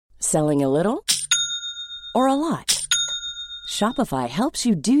Selling a little or a lot? Shopify helps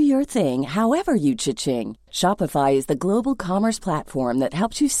you do your thing however you cha-ching. Shopify is the global commerce platform that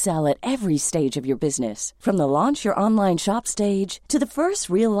helps you sell at every stage of your business. From the launch your online shop stage to the first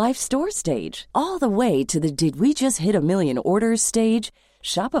real-life store stage, all the way to the did we just hit a million orders stage.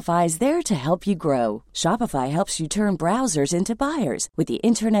 Shopify is there to help you grow. Shopify helps you turn browsers into buyers with the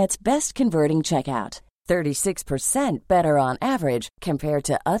internet's best converting checkout. 36% better on average compared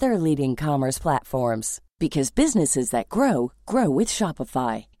to other leading commerce platforms. Because businesses that grow, grow with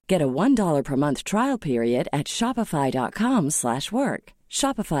Shopify. Get a $1 per month trial period at shopify.com/work.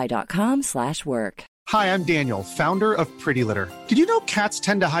 Shopify.com/work. Hi, I'm Daniel, founder of Pretty Litter. Did you know cats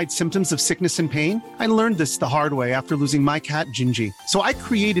tend to hide symptoms of sickness and pain? I learned this the hard way after losing my cat, Gingy. So I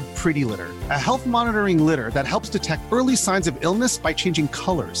created Pretty Litter, a health monitoring litter that helps detect early signs of illness by changing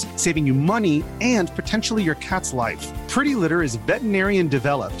colors, saving you money and potentially your cat's life. Pretty Litter is veterinarian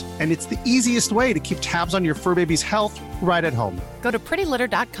developed, and it's the easiest way to keep tabs on your fur baby's health right at home. Go to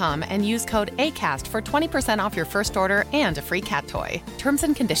prettylitter.com and use code ACAST for 20% off your first order and a free cat toy. Terms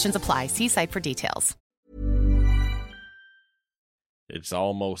and conditions apply. See site for details. It's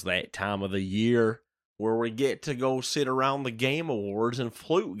almost that time of the year where we get to go sit around the Game Awards, and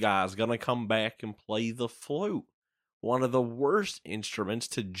Flute Guy's going to come back and play the flute. One of the worst instruments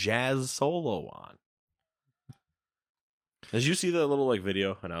to jazz solo on. Did you see the little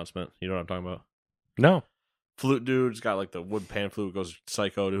video announcement? You know what I'm talking about? No. Flute dude's got the wood pan flute, goes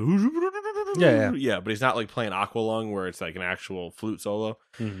psycho. Yeah, but he's not playing Aqualung where it's an actual flute solo.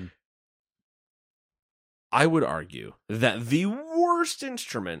 Mm-hmm. I would argue that the worst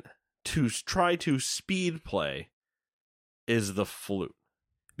instrument to try to speed play is the flute.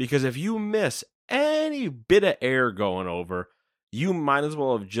 Because if you miss any bit of air going over, you might as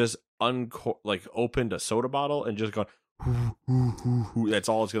well have just opened a soda bottle and just gone, hoo, hoo, hoo, hoo. That's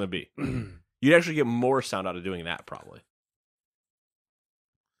all it's going to be. You'd actually get more sound out of doing that, probably.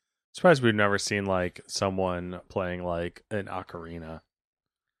 Surprised we've never seen someone playing an ocarina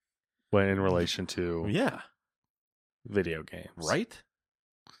when in relation to video games. Right?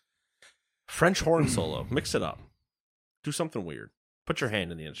 French horn solo. Mix it up. Do something weird. Put your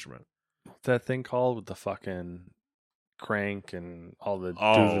hand in the instrument. What's that thing called with the fucking crank and all the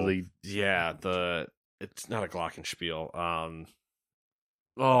doodly? Yeah, it's not a glockenspiel.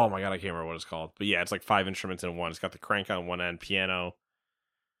 Oh my god, I can't remember what it's called. But yeah, it's 5 instruments in one. It's got the crank on one end, piano.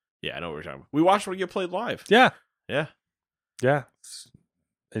 Yeah, I know what you're talking about. We watched it get played live. Yeah. Yeah. Yeah. It's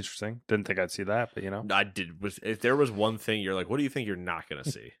interesting. Didn't think I'd see that, but I did. If there was one thing you're what do you think you're not going to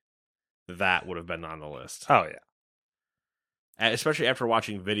see? That would have been on the list. Oh, yeah. Especially after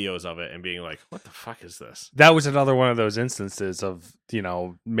watching videos of it and being what the fuck is this? That was another one of those instances of,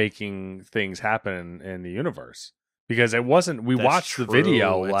 making things happen in the universe. Because it wasn't, we watched the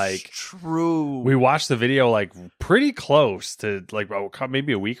video true. We watched the video pretty close to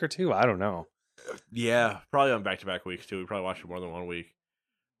maybe a week or two. I don't know. Yeah, probably on back-to-back weeks too. We probably watched it more than 1 week.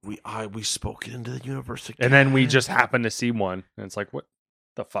 We spoke it into the universe again. And then we just happened to see one. And it's what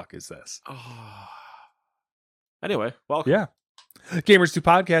the fuck is this? Oh. Anyway, welcome. Yeah. Gamers 2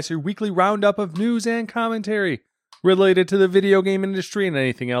 Podcast, your weekly roundup of news and commentary related to the video game industry and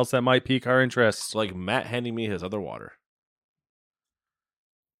anything else that might pique our interests. Like Matt handing me his other water.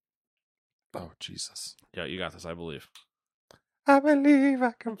 Oh, Jesus. Yeah, you got this, I believe. I believe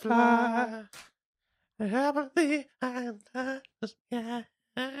I can fly. I believe I can fly.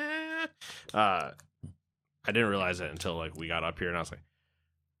 I didn't realize it until we got up here, and I was like,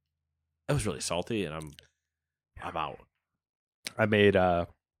 that was really salty, and I'm out. I made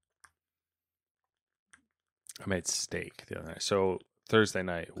steak the other night. So Thursday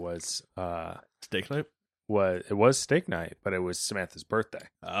night was steak night. It was steak night, but it was Samantha's birthday.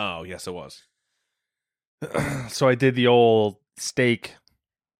 Oh, yes, it was. So I did the old steak,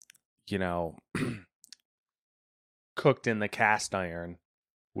 cooked in the cast iron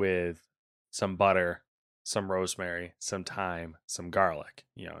with some butter, some rosemary, some thyme, some garlic.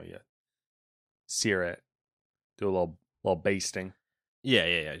 You sear it, do a little basting.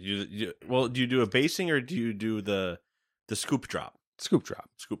 Yeah. Well, do you do a basting or do you do the scoop drop? Scoop drop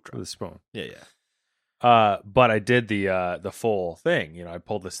with a spoon. Yeah. But I did the full thing. I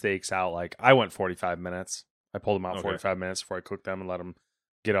pulled the steaks out. I went 45 minutes. I pulled them out 45 minutes before I cooked them and let them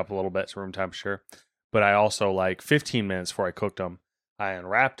get up a little bit to room temperature. But I also 15 minutes before I cooked them, I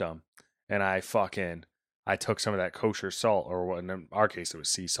unwrapped them and I took some of that kosher salt, or in our case it was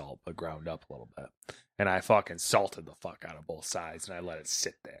sea salt, but ground up a little bit. And I fucking salted the fuck out of both sides and I let it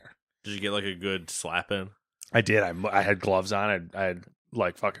sit there. Did you get a good slap in? I did. I had gloves on. I had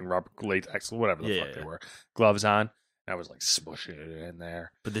fucking rubber latex, whatever the fuck they were. Gloves on. I was like smushing it in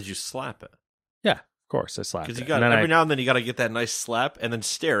there. But did you slap it? Yeah, of course I slapped it. Because you got every now and then you got to get that nice slap and then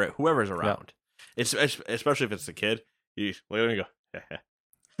stare at whoever's around. It's especially if it's the kid. You look at him and go.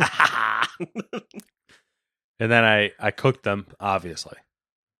 And then I cooked them, obviously,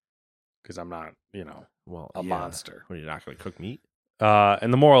 because I'm not, a monster. Well, you're not going to cook meat.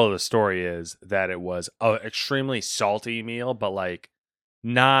 And the moral of the story is that it was an extremely salty meal, but like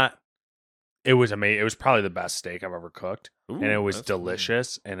not. It was amazing. It was probably the best steak I've ever cooked, and it was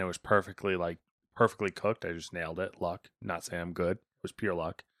delicious, and it was perfectly cooked. I just nailed it. Luck. Not saying I'm good. It was pure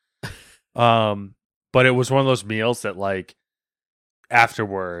luck. But it was one of those meals that like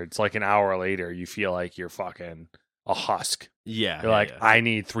afterwards, like an hour later, you feel like you're fucking a husk. Yeah. You're like, I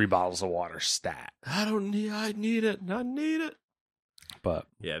need 3 bottles of water stat. I need it. But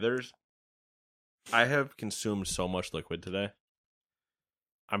yeah, I have consumed so much liquid today.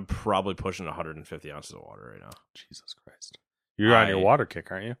 I'm probably pushing 150 ounces of water right now. Jesus Christ. You're on your water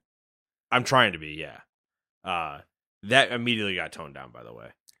kick, aren't you? I'm trying to be, yeah. That immediately got toned down, by the way.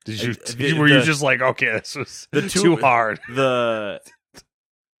 Were you just like, okay, this was too hard? So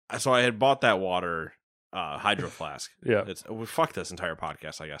I had bought that water hydro flask. Yeah. Fuck this entire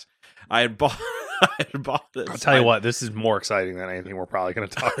podcast, I guess. I had bought this. I'll tell you what, this is more exciting than anything we're probably going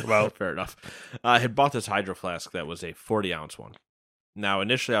to talk about. Fair enough. I had bought this hydro flask that was a 40-ounce one. Now,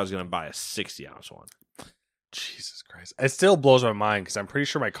 initially, I was going to buy a 60-ounce one. Jesus Christ. It still blows my mind because I'm pretty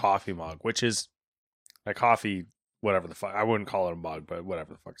sure my coffee mug, which is my coffee, whatever the fuck, I wouldn't call it a mug, but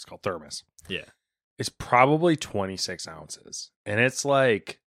whatever the fuck it's called, thermos. Yeah. It's probably 26 ounces. And it's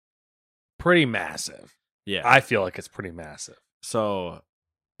like pretty massive. Yeah. I feel like it's pretty massive. So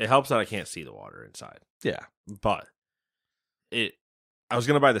it helps that I can't see the water inside. Yeah. But I was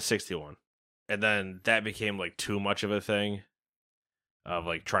going to buy the 61. And then that became like too much of a thing of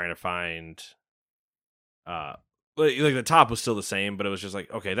like trying to find like the top was still the same, but it was just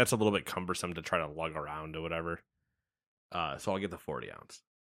like, okay, that's a little bit cumbersome to try to lug around or whatever. So I'll get the 40 ounce.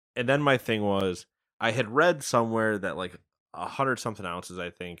 And then my thing was, I had read somewhere that like 100 something ounces, I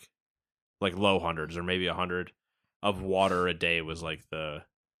think, like low hundreds or maybe 100 of water a day was like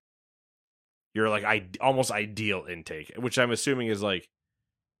your like almost ideal intake, which I'm assuming is like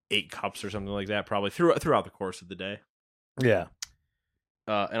 8 cups or something like that, probably throughout the course of the day. Yeah.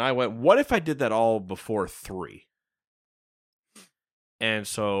 And I went, what if I did that all before 3? And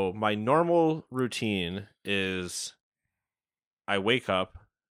so my normal routine is I wake up.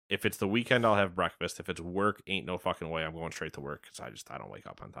 If it's the weekend, I'll have breakfast. If it's work, ain't no fucking way I'm going straight to work because I don't wake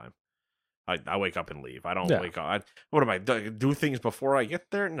up on time. I wake up and leave. I don't wake up. What am I do things before I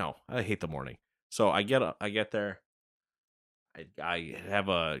get there? No, I hate the morning. So I get up. I get there. I have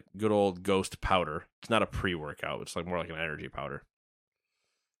a good old Ghost powder. It's not a pre-workout. It's like more like an energy powder.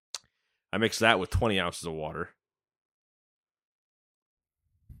 I mix that with 20 ounces of water.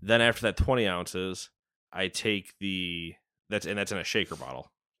 Then after that 20 ounces, I take that's in a shaker bottle,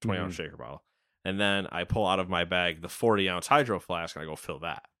 20-ounce shaker bottle. And then I pull out of my bag the 40-ounce hydro flask, and I go fill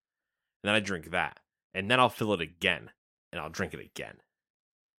that. And then I drink that. And then I'll fill it again, and I'll drink it again.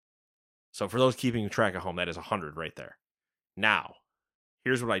 So for those keeping track at home, that is 100 right there. Now,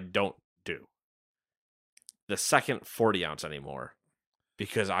 here's what I don't do. The second 40-ounce anymore,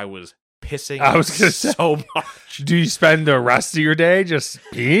 because I was pissing so much. Do you spend the rest of your day just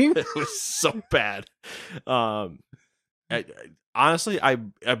peeing? It was so bad. Honestly, I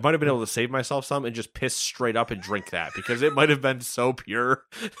might have been able to save myself some and just piss straight up and drink that because it might have been so pure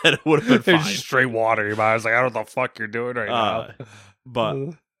that it would have been fine. Just straight water. I was like, I don't know what the fuck you're doing right now.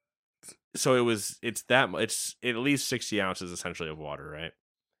 But so it's at least 60 ounces essentially of water, right?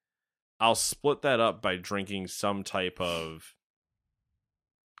 I'll split that up by drinking some type of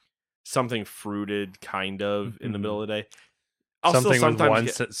something fruited, kind of, in the middle of the day. I'll something still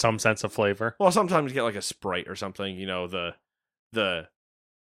with some sense of flavor. Well, sometimes get like a Sprite or something, the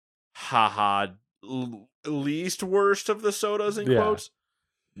least worst of the sodas in quotes.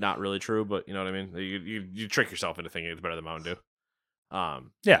 Not really true, but you know what I mean? You trick yourself into thinking it's better than Mountain Dew.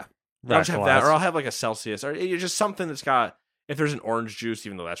 Yeah. I'll just have that, or I'll have like a Celsius, or just something that's got, if there's an orange juice,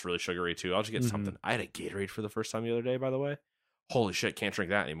 even though that's really sugary too, I'll just get something. I had a Gatorade for the first time the other day, by the way. Holy shit, can't drink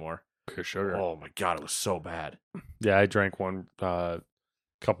that anymore. Pure sugar. Oh my god, it was so bad. Yeah, I drank one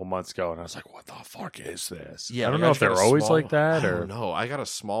couple months ago, and I was like, "What the fuck is this?" Yeah, I don't know if they're always like that, or no. I got a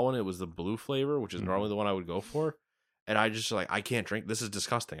small one. It was the blue flavor, which is normally the one I would go for, and I just like, I can't drink. This is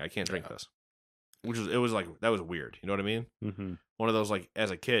disgusting. I can't drink this. It was like, that was weird. You know what I mean? Mm-hmm. One of those, like, as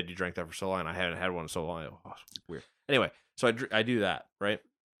a kid, you drank that for so long. I hadn't had one in so long. Oh, weird. Anyway, so I do that, right?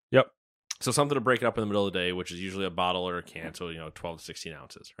 Yep. So something to break it up in the middle of the day, which is usually a bottle or a can, so 12 to 16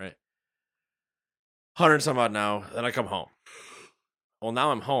 ounces, right? 100 some odd now. Then I come home. Well,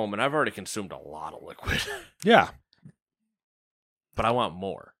 now I'm home, and I've already consumed a lot of liquid. Yeah. But I want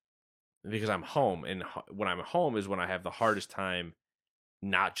more. Because I'm home, and when I'm home is when I have the hardest time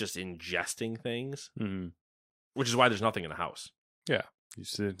not just ingesting things, which is why there's nothing in the house. Yeah.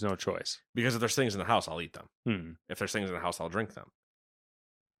 There's no choice. Because if there's things in the house, I'll eat them. If there's things in the house, I'll drink them.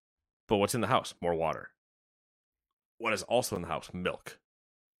 But what's in the house? More water. What is also in the house? Milk.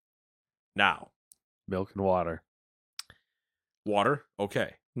 Now. Milk and water. Water,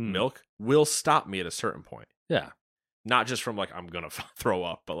 okay. Milk will stop me at a certain point. Yeah. Not just from like, I'm going to throw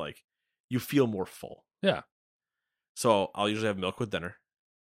up, but like, you feel more full. Yeah. So I'll usually have milk with dinner.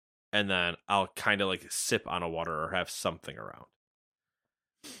 And then I'll kind of like sip on a water or have something around.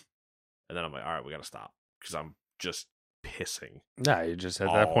 And then I'm like, all right, we got to stop. Because I'm just pissing. Yeah, you just,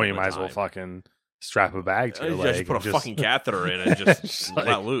 at that point, you might as well fucking strap a bag to your leg. Just put a fucking catheter in and just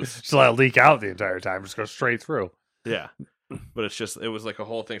let loose. Just let it leak out the entire time. Just go straight through. Yeah. But it was like a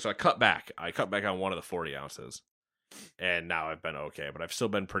whole thing. So I cut back. On one of the 40 ounces. And now I've been okay. But I've still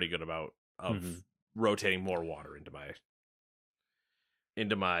been pretty good about rotating more water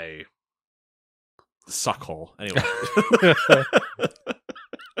into my suck hole. Anyway.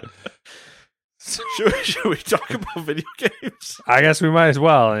 Should we talk about video games? I guess we might as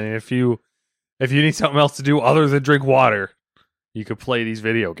well. And if you need something else to do other than drink water, you could play these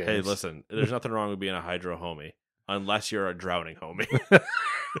video games. Hey, listen, there's nothing wrong with being a hydro homie, unless you're a drowning homie.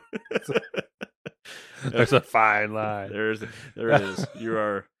 There's a fine line. There is. You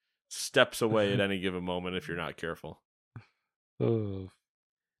are steps away at any given moment if you're not careful. Oh.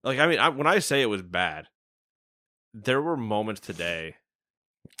 Like, I mean, when I say it was bad, there were moments today,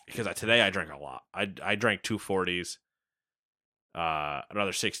 because today I drank a lot. I drank 2 40s,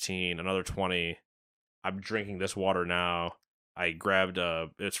 another 16, another 20. I'm drinking this water now. I grabbed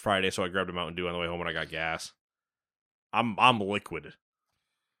it's Friday, so I grabbed a Mountain Dew on the way home when I got gas. I'm liquid.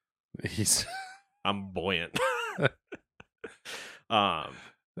 I'm buoyant. Buoyant.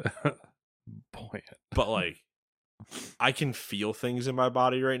 But like, I can feel things in my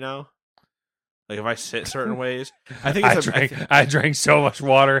body right now. Like if I sit certain ways, I think I drank so much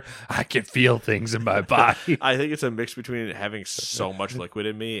water, I can feel things in my body. I think it's a mix between having so much liquid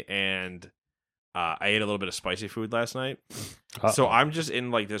in me and I ate a little bit of spicy food last night. So I'm just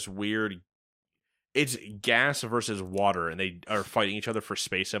in like this weird. It's gas versus water, and they are fighting each other for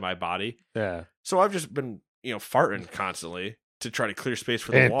space in my body. Yeah. So I've just been, farting constantly to try to clear space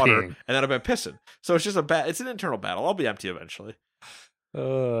for the water, and then I've been pissing. So it's just it's an internal battle. I'll be empty eventually.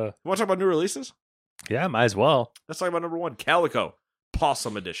 Want to talk about new releases? Yeah, might as well. Let's talk about number 1, Calico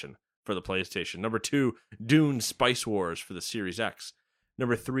Possum Edition for the PlayStation. Number 2, Dune Spice Wars for the Series X.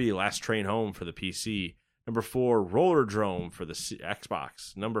 Number 3, Last Train Home for the PC. Number 4, Roller Drome for the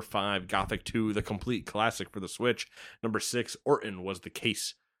Xbox. Number 5, Gothic 2, the complete classic for the Switch. Number 6, Orton Was the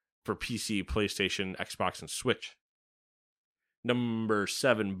Case for PC, PlayStation, Xbox, and Switch. Number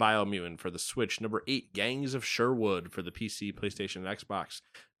 7, Biomutant for the Switch. Number 8, Gangs of Sherwood for the PC, PlayStation, and Xbox.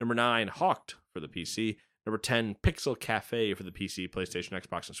 Number 9, Hawked for the PC. Number 10, Pixel Cafe for the PC, PlayStation,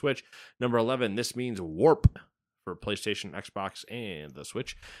 Xbox, and Switch. Number 11, This Means Warp for PlayStation, Xbox, and the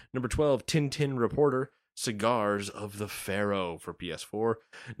Switch. Number 12, Tintin Reporter, Cigars of the Pharaoh for PS4.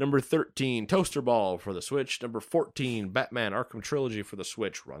 Number 13, Toaster Ball for the Switch. Number 14, Batman Arkham Trilogy for the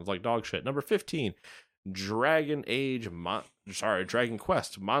Switch. Runs like dog shit. Number 15, Dragon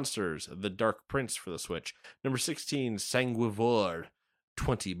Quest Monsters, The Dark Prince for the Switch. Number 16, Sanguivore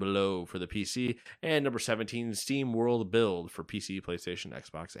 20 Below for the PC. And number 17, Steam World Build for PC, PlayStation,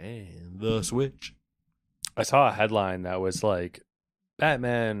 Xbox, and the Switch. I saw a headline that was like,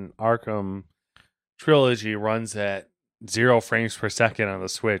 Batman Arkham Trilogy runs at 0 frames per second on the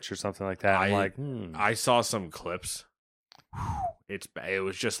Switch or something like that. I saw some clips. It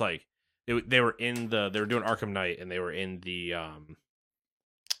was just like, they were doing Arkham Knight, and they were in the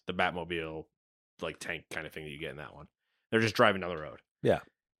Batmobile like tank kind of thing that you get in that one. They're just driving down the road. Yeah.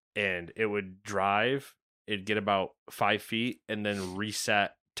 And it would drive, it'd get about 5 feet and then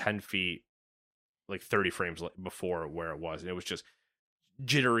reset 10 feet like 30 frames before where it was. And it was just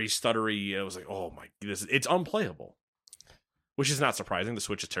jittery, stuttery. It was like, oh my goodness, it's unplayable. Which is not surprising. The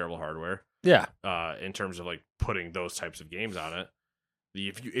Switch is terrible hardware. Yeah. In terms of like putting those types of games on it.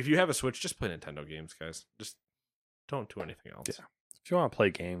 If you have a Switch, just play Nintendo games, guys. Just don't do anything else. Yeah. If you want to play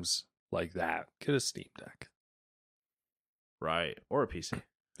games like that, get a Steam Deck. Right. Or a PC.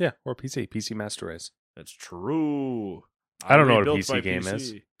 Yeah, or a PC. PC Master Race. That's true. I don't know what a PC game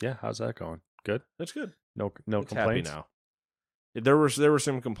is. Yeah, how's that going? Good? That's good. No it's complaints? Happy now. There were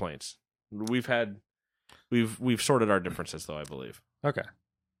some complaints. We've sorted our differences, though, I believe. Okay.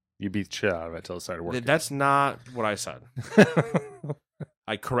 You beat the shit out of it until it started working. That's not what I said.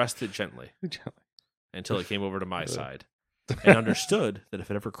 I caressed it gently until it came over to my side and understood that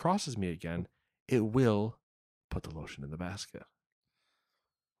if it ever crosses me again, it will put the lotion in the basket.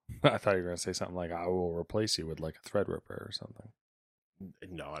 I thought you were going to say something like, I will replace you with like a Threadripper or something.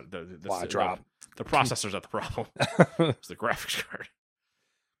 No, drop. The processor's not the problem. It's the graphics card.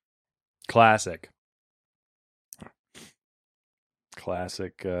 Classic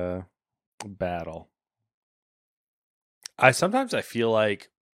battle. Sometimes I feel like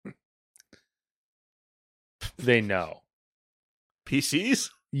they know. PCs?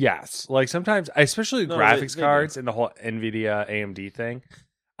 Yes. Like sometimes, especially graphics cards and the whole NVIDIA AMD thing,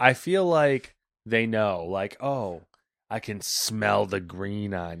 I feel like they know, like, oh, I can smell the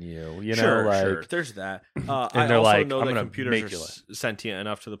green on you. You know, like, sure. There's that. and I they're also like, know I'm that gonna computers make you are sentient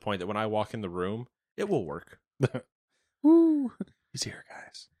enough to the point that when I walk in the room, it will work. Woo. He's here,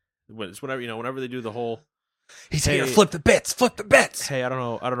 guys. It's whenever they do the whole, he's here. Flip the bits. Hey, I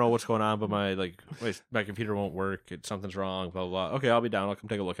don't know what's going on, but my computer won't work. Something's wrong. Blah blah blah. Okay, I'll be down. I'll come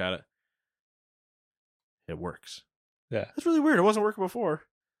take a look at it. It works. Yeah, that's really weird. It wasn't working before.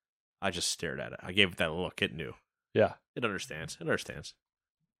 I just stared at it. I gave it that look. It knew. Yeah, it understands.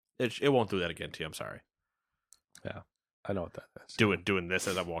 It won't do that again to you. I'm sorry. Yeah, I know what that is. Doing this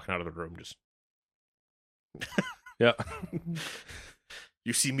as I'm walking out of the room, just. Yeah.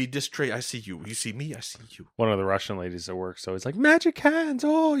 You see me distrade, I see you. You see me, I see you. One of the Russian ladies at work, so it's like, magic hands.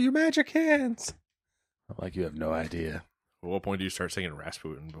 Oh, you magic hands. I'm like, you have no idea. At what point do you start singing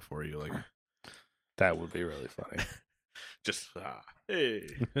Rasputin before you like? That would be really funny. Just hey,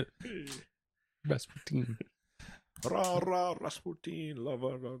 Rasputin. Rasputin,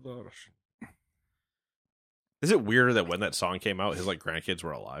 lover of the Russian. Is it weird that when that song came out, his like grandkids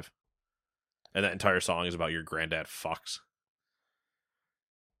were alive, and that entire song is about your granddad fucks?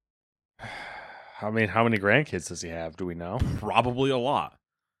 I mean, how many grandkids does he have? Do we know? Probably a lot.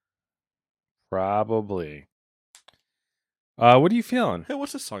 Probably. What are you feeling? Hey,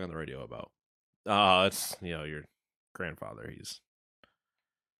 what's this song on the radio about? It's your grandfather. He's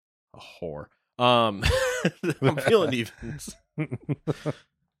a whore. I'm feeling evens.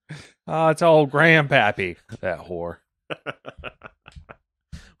 It's old grandpappy. That whore.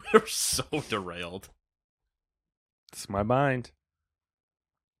 We're so derailed. It's my mind.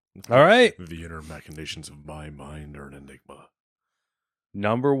 All right. The inner machinations of my mind are an enigma.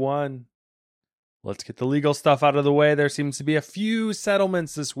 Number 1. Let's get the legal stuff out of the way. There seems to be a few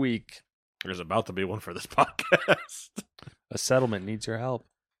settlements this week. There's about to be one for this podcast. A settlement needs your help.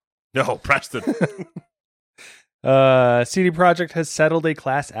 No, Preston. CD Projekt has settled a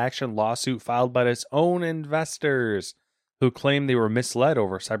class action lawsuit filed by its own investors who claim they were misled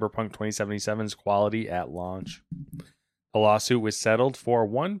over Cyberpunk 2077's quality at launch. The lawsuit was settled for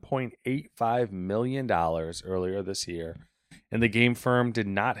 $1.85 million earlier this year, and the game firm did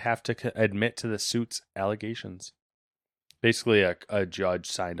not have to admit to the suit's allegations. Basically, a judge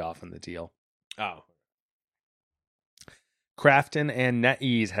signed off on the deal. Oh. Krafton and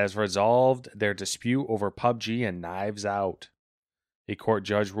NetEase has resolved their dispute over PUBG and Knives Out. A court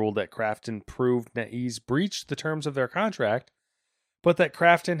judge ruled that Krafton proved NetEase breached the terms of their contract, but that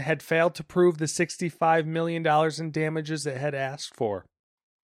Krafton had failed to prove the $65 million in damages it had asked for.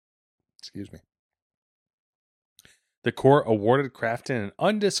 Excuse me. The court awarded Krafton an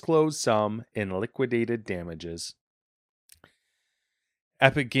undisclosed sum in liquidated damages.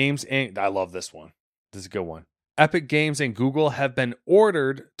 Epic Games Inc. I love this one. This is a good one. Epic Games and Google have been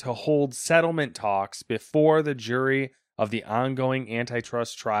ordered to hold settlement talks before the jury of the ongoing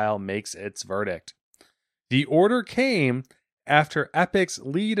antitrust trial makes its verdict. The order came after Epic's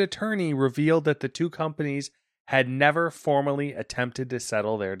lead attorney revealed that the two companies had never formally attempted to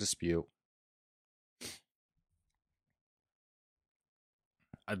settle their dispute.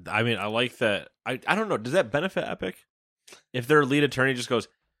 I mean, I like that. I don't know. Does that benefit Epic? If their lead attorney just goes,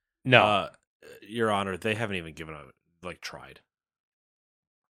 no, Your Honor, they haven't even tried.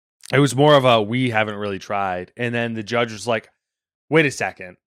 It was more of a, we haven't really tried. And then the judge was like, wait a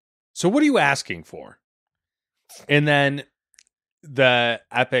second. So what are you asking for? And then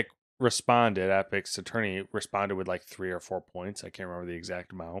Epic's attorney responded with like 3 or 4 points. I can't remember the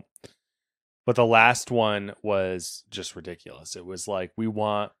exact amount. But the last one was just ridiculous. It was like, we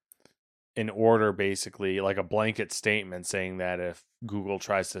want an order, basically like a blanket statement saying that if Google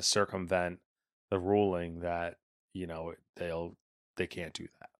tries to circumvent the ruling that, they can't do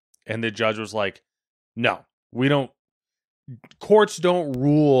that. And the judge was like, no, courts don't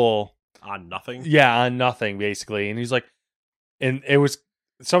rule on nothing. Yeah, on nothing, basically. And he's like, and it was,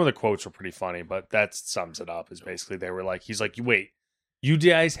 some of the quotes were pretty funny, but that sums it up, is basically they were like, he's like, wait, You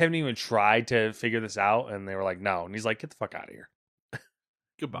guys haven't even tried to figure this out? And they were like, no. And he's like, get the fuck out of here.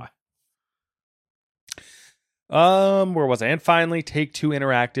 Goodbye. Where was I? And finally, Take-Two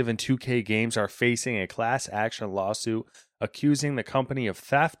Interactive and 2K Games are facing a class action lawsuit accusing the company of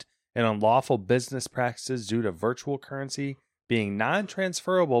theft and unlawful business practices due to virtual currency being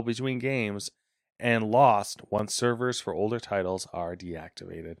non-transferable between games and lost once servers for older titles are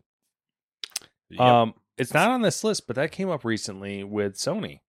deactivated. Yep. It's not on this list, but that came up recently with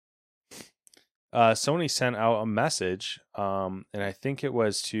Sony. Sony sent out a message, and I think it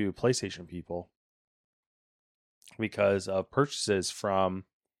was to PlayStation people because of purchases from,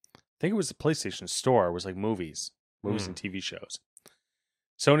 I think it was the PlayStation Store. It was like movies and TV shows.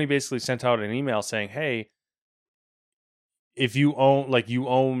 Sony basically sent out an email saying, hey, if you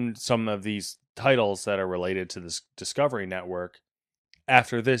own some of these titles that are related to this Discovery Network,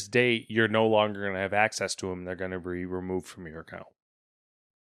 after this date, you're no longer going to have access to them. They're going to be removed from your account.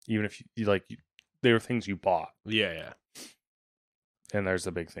 Even if they were things you bought. Yeah. And there's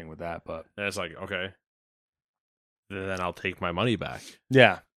the big thing with that, but And it's like, okay, then I'll take my money back.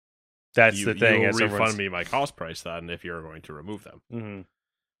 yeah, that's the thing. You'll refund me my cost price then if you're going to remove them. Mm-hmm.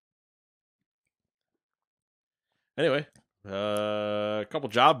 Anyway, a couple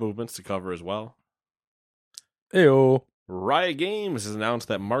job movements to cover as well. Ew. Riot Games has announced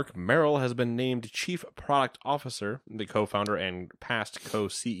that Mark Merrill has been named Chief Product Officer. The co-founder and past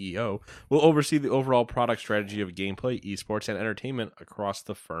co-CEO will oversee the overall product strategy of gameplay, esports, and entertainment across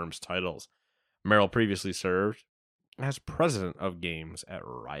the firm's titles. Merrill previously served as president of games at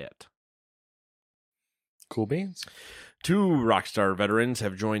Riot. Cool beans. 2 Rockstar veterans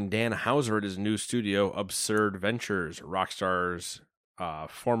have joined Dan Houser at his new studio, Absurd Ventures. Rockstar's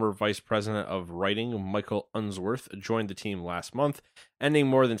former vice president of writing, Michael Unsworth, joined the team last month, ending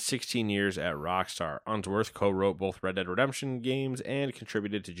more than 16 years at Rockstar. Unsworth co-wrote both Red Dead Redemption games and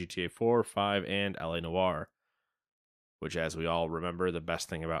contributed to GTA 4, 5, and LA Noire. Which, as we all remember, the best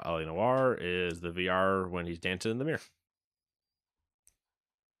thing about LA Noire is the VR when he's dancing in the mirror.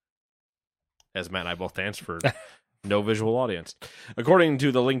 As Matt and I both danced for no visual audience. According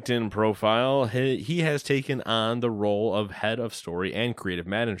to the LinkedIn profile, he has taken on the role of head of story and creative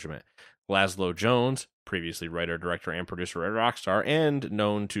management. Laszlo Jones, previously writer, director, and producer at Rockstar, and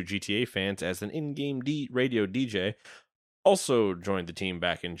known to GTA fans as an in-game radio DJ, also joined the team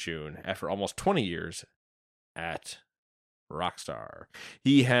back in June after almost 20 years at Rockstar.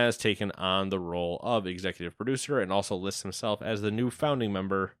 He has taken on the role of executive producer and also lists himself as a founding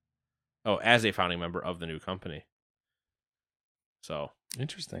member of the new company. So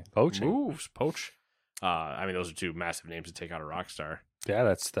interesting. Poaching. Moves. Poach. I mean, those are 2 massive names to take out of Rockstar. Yeah,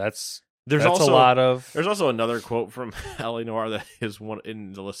 that's also a lot of. There's also another quote from LA Noire that is one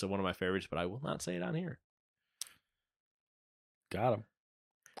in the list of one of my favorites, but I will not say it on here. Got him.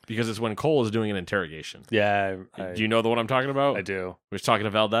 Because it's when Cole is doing an interrogation. Yeah. Do you know the one I'm talking about? I do. We're talking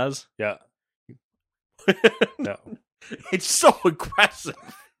to Valdez? Yeah. No. It's so aggressive.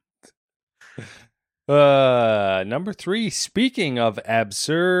 Number 3, speaking of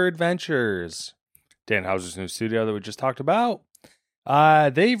Absurd Ventures, Dan Houser's new studio that we just talked about,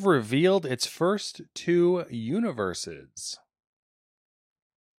 they've revealed its first 2 universes.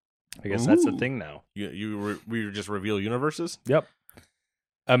 I guess that's the thing now. We just reveal universes? Yep.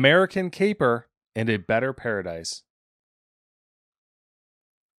 American Caper and A Better Paradise.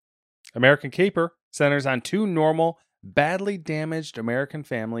 American Caper centers on 2 normal, badly damaged American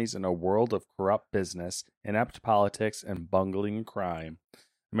families in a world of corrupt business, inept politics, and bungling crime.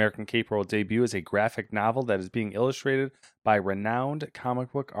 American Caper will debut as a graphic novel that is being illustrated by renowned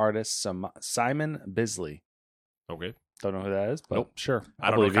comic book artist Simon Bisley. Okay. Don't know who that is, but nope. Sure.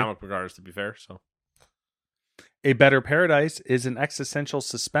 I don't know comic book artists, to be fair, so. A Better Paradise is an existential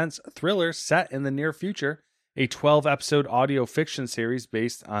suspense thriller set in the near future. A 12-episode audio fiction series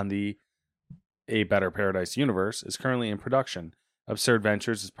based on the A Better Paradise universe is currently in production. Absurd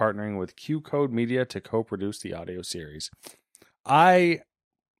Ventures is partnering with Q Code Media to co-produce the audio series. I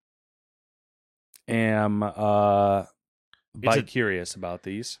am curious about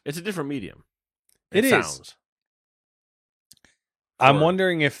these. It's a different medium. It is. Sounds. I'm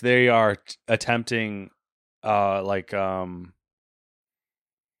wondering if they are attempting well,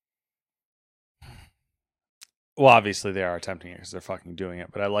 obviously they are attempting it because they're fucking doing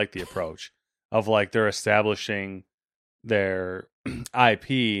it, but I like the approach of they're establishing their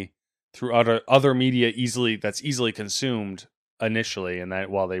IP through other media easily consumed initially, and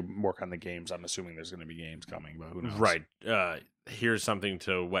that while they work on the games, I'm assuming there's going to be games coming, but who knows? Right. Here's something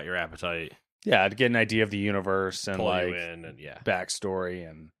to whet your appetite. Yeah, to get an idea of the universe and pull you in and backstory,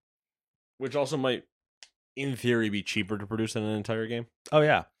 and which also might in theory, be cheaper to produce than an entire game. Oh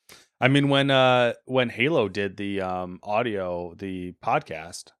yeah, I mean when Halo did the audio, the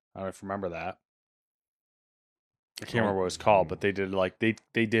podcast, I don't know if you remember that. I can't remember what it was called, but they did like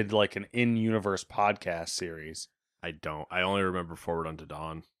they did like an in-universe podcast series. I don't. I only remember Forward Unto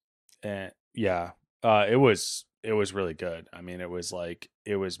Dawn. And yeah, it was really good. I mean, it was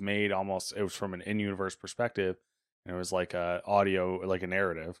made almost. It was from an in-universe perspective, and it was like a audio, like a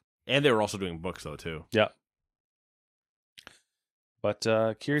narrative. And they were also doing books though too. Yeah. But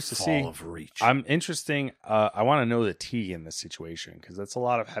curious to see. Fall of Reach. I'm interesting. I want to know the T in this situation because that's a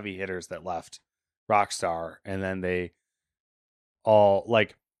lot of heavy hitters that left Rockstar, and then they all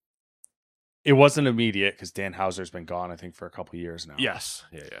like. It wasn't immediate because Dan Houser's been gone, I think, for a couple years now. Yes,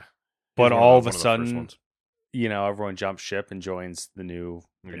 yeah. But all of a sudden, everyone jumps ship and joins the new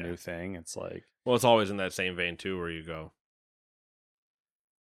thing. It's like, well, it's always in that same vein too, where you go,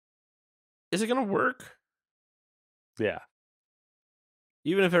 is it going to work? Yeah.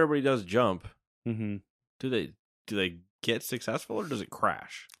 Even if everybody does jump, mm-hmm. do they get successful or does it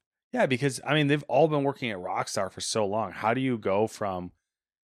crash? Yeah, because I mean they've all been working at Rockstar for so long. How do you go from?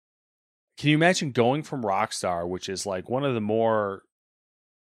 Can you imagine going from Rockstar, which is like one of the more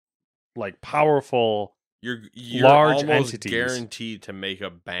like powerful, you're large almost entities, guaranteed to make a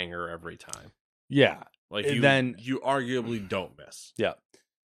banger every time. Yeah, like you arguably don't miss. Yeah,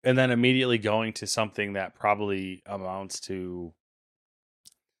 and then immediately going to something that probably amounts to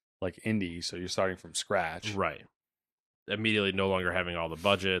like indie, so you're starting from scratch, right? Immediately, no longer having all the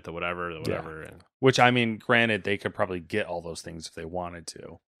budget, the whatever, yeah. Which I mean, granted, they could probably get all those things if they wanted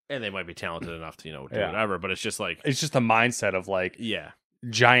to. And they might be talented enough to, do whatever, but it's just like... It's just a mindset of like... Yeah.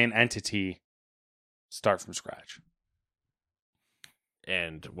 Giant entity, start from scratch.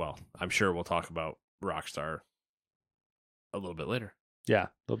 And, well, I'm sure we'll talk about Rockstar a little bit later. Yeah,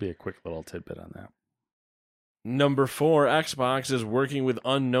 there'll be a quick little tidbit on that. Number 4, Xbox is working with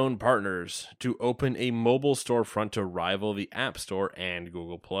unknown partners to open a mobile storefront to rival the App Store and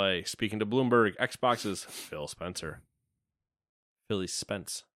Google Play. Speaking to Bloomberg, Xbox's Phil Spencer. Philly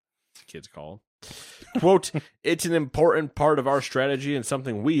Spence. The kids call him. Quote, it's an important part of our strategy and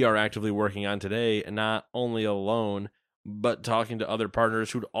something we are actively working on today, not only alone, but talking to other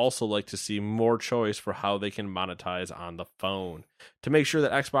partners who'd also like to see more choice for how they can monetize on the phone to make sure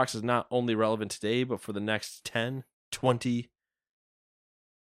that Xbox is not only relevant today, but for the next 10, 20,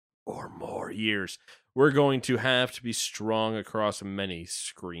 or more years. We're going to have to be strong across many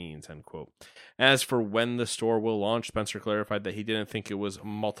screens, end quote. As for when the store will launch, Spencer clarified that he didn't think it was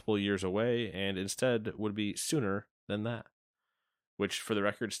multiple years away and instead would be sooner than that, which for the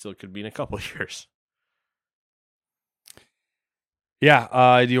record still could mean a couple years.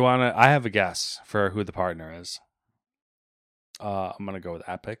 Yeah, do you want to... I have a guess for who the partner is. I'm going to go with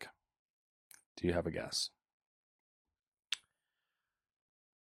Epic. Do you have a guess?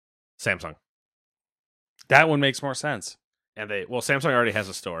 Samsung. That one makes more sense. And Samsung already has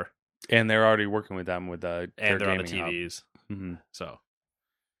a store. And they're already working with them with and they're on the TVs. Mm-hmm. So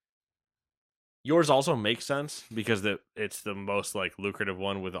yours also makes sense because it's the most like lucrative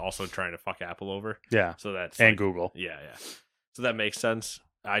one with also trying to fuck Apple over. Yeah. So that's and Google. Yeah. So that makes sense.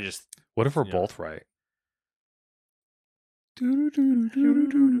 What if we're both right?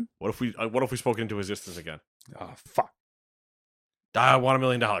 What if we spoke into existence again? Oh fuck. I want $1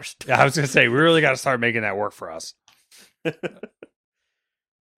 million. Yeah, I was gonna say we really got to start making that work for us.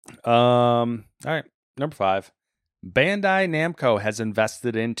 All right, number 5. Bandai Namco has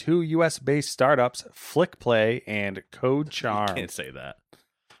invested in 2 US-based startups, FlickPlay and Code Charm. You can't say that.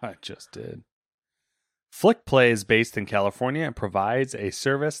 I just did. FlickPlay is based in California and provides a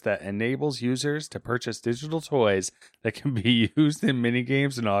service that enables users to purchase digital toys that can be used in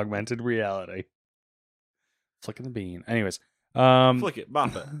minigames and augmented reality. Flicking the bean. Anyways. Flick it,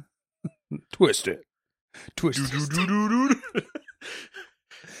 bop it. Twist it. Twist it.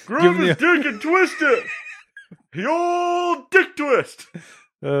 Grab his dick and twist it. The old dick twist.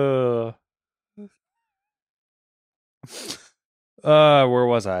 Where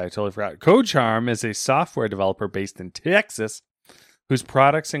was I? I totally forgot. Code Charm is a software developer based in Texas whose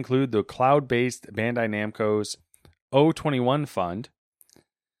products include the cloud-based Bandai Namco's O21 fund,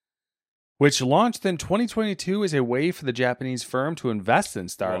 which launched in 2022 as a way for the Japanese firm to invest in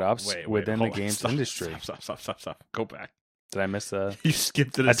startups within the games industry. Stop. Go back. Did I miss the... You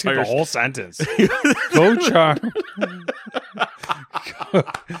skipped it. I took the whole sentence. Code Charm.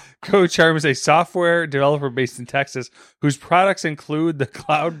 Code Charm is a software developer based in Texas whose products include the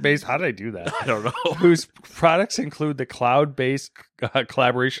cloud-based... How did I do that? I don't know. Whose products include the cloud-based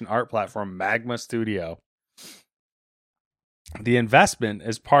collaboration art platform Magma Studio. The investment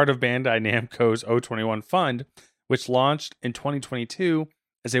is part of Bandai Namco's O21 fund, which launched in 2022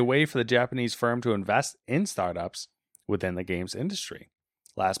 as a way for the Japanese firm to invest in startups within the games industry.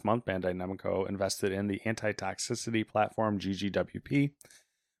 Last month, Bandai Namco invested in the anti-toxicity platform GGWP,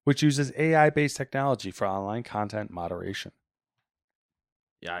 which uses AI-based technology for online content moderation.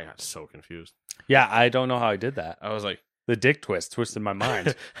 Yeah, I got so confused. Yeah, I don't know how I did that. I was like, The dick twist twisted my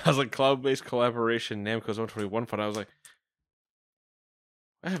mind. I was like, cloud-based collaboration, Namco's 121 fund. I was like,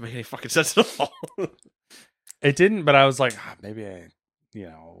 that doesn't make any fucking sense at all. It didn't, but I was like, maybe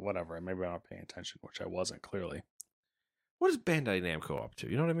whatever. Maybe I'm not paying attention, which I wasn't clearly. What is Bandai Namco up to?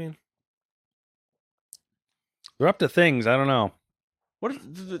 You know what I mean? They're up to things. I don't know. What?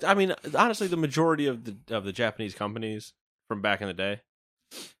 I mean, honestly, the majority of the Japanese companies from back in the day,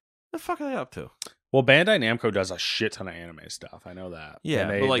 what the fuck are they up to? Well, Bandai Namco does a shit ton of anime stuff. I know that.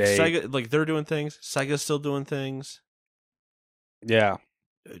 Yeah, but like Sega, like they're doing things. Sega's still doing things. Yeah.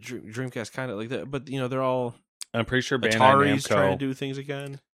 Dreamcast kind of like that, but they're all. I'm pretty sure Bandai Atari's Namco trying to do things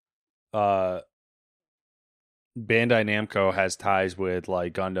again. Bandai Namco has ties with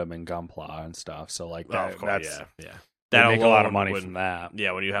like Gundam and Gunpla and stuff. So like that, of course, yeah. That They make a lot of alone money from that.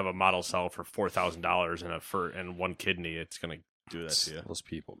 Yeah, when you have a model cell for $4,000 and one kidney, it's gonna do that to you. Those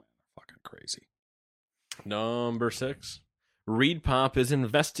people, man, are fucking crazy. Number 6, Reed Pop is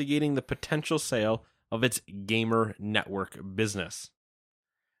investigating the potential sale of its gamer network business.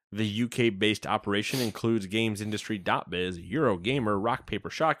 The UK-based operation includes GamesIndustry.biz, Eurogamer, Rock Paper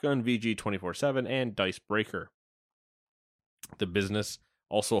Shotgun, VG247, and Dicebreaker. The business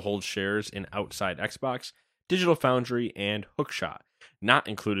also holds shares in Outside Xbox, Digital Foundry, and Hookshot. Not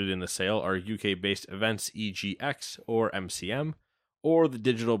included in the sale are UK-based events EGX or MCM, or the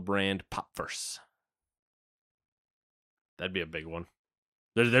digital brand Popverse. That'd be a big one.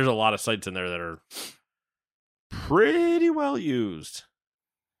 There's a lot of sites in there that are pretty well used.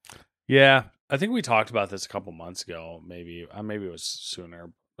 Yeah, I think we talked about this a couple months ago. Maybe it was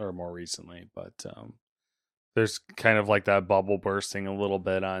sooner or more recently, but there's kind of like that bubble bursting a little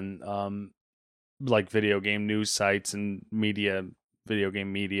bit on like video game news sites and video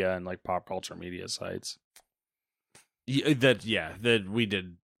game media, and like pop culture media sites. That we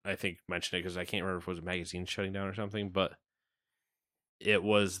did, I think, mention it because I can't remember if it was a magazine shutting down or something, but it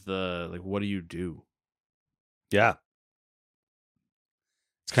was what do you do? Yeah.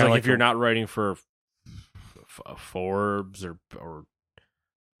 It's kind of like if you're not writing for Forbes or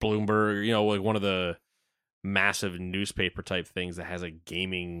Bloomberg, like one of the massive newspaper type things that has a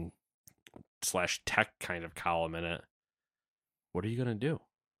gaming / tech kind of column in it. What are you gonna do?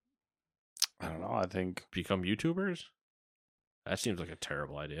 I don't know. I think become YouTubers? That seems like a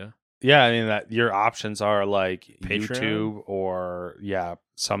terrible idea. Yeah, I mean that your options are like Patreon? YouTube or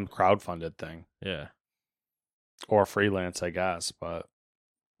some crowdfunded thing. Yeah. Or freelance, I guess, but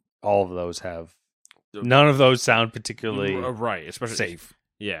all of those have none of those sound particularly right, especially safe.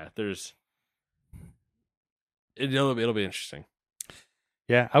 Yeah, it'll be interesting.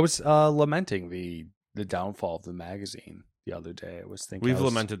 Yeah, I was lamenting the downfall of the magazine the other day. I was thinking we've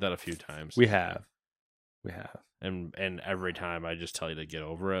lamented that a few times. We have. And every time I just tell you to get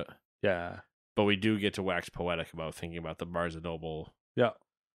over it. Yeah. But we do get to wax poetic about thinking about the Barnes & Noble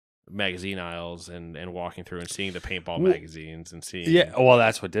magazine aisles and walking through and seeing the paintball magazines and seeing... Yeah, well,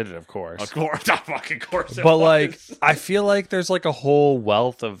 that's what did it, of course. Of course, fucking course it But, was. like, I feel like there's, like, a whole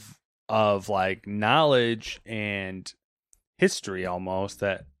wealth of like, knowledge and history, almost,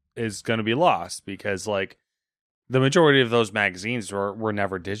 that is going to be lost because, like, the majority of those magazines were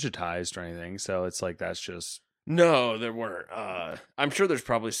never digitized or anything, so it's like, that's just... No, there weren't. I'm sure there's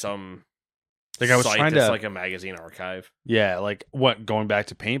probably some... Like I was trying to like a magazine archive. Yeah, like going back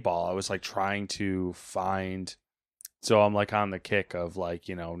to paintball, I was like trying to find. So I'm like on the kick of like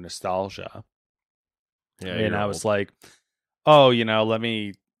nostalgia. Yeah, and I was like, oh, let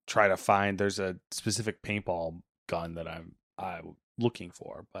me try to find. There's a specific paintball gun that I'm looking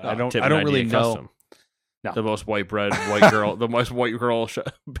for, but I don't really know. Custom. No, the most white girl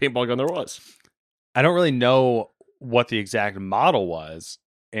paintball gun there was. I don't really know what the exact model was.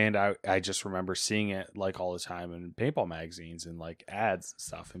 And I just remember seeing it like all the time in paintball magazines and like ads and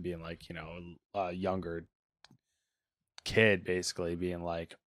stuff and being like, a younger kid basically being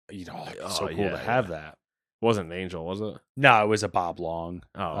like, it's so cool to have that. It wasn't an Angel, was it? No, it was a Bob Long.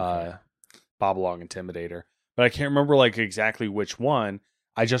 Oh, okay. Bob Long Intimidator. But I can't remember like exactly which one.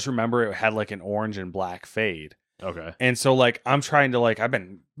 I just remember it had like an orange and black fade. Okay. And so like I'm trying to like I've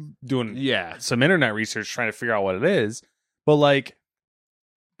been doing some internet research trying to figure out what it is. But like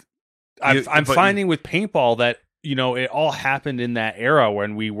I'm finding with paintball that you know, it all happened in that era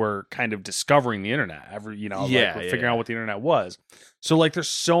when we were kind of discovering the internet. Figuring out what the internet was. So like, there's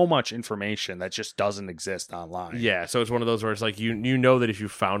so much information that just doesn't exist online. Yeah, so it's one of those where it's like you know that if you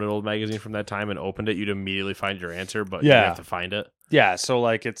found an old magazine from that time and opened it, you'd immediately find your answer, but you have to find it. Yeah, so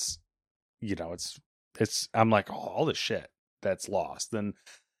like it's, you know, it's I'm like, oh, all this shit that's lost. And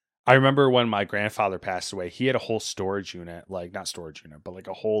I remember when my grandfather passed away, he had a whole storage unit, like not storage unit, but like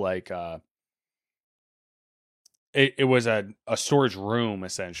a whole like it was a storage room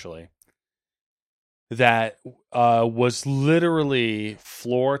essentially that was literally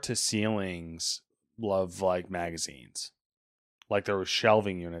floor to ceilings of like magazines. Like there was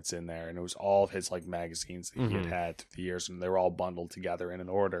shelving units in there, and it was all of his like magazines that he had through the years, and they were all bundled together in an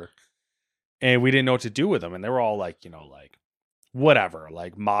order. And we didn't know what to do with them, and they were all like, you know, like whatever,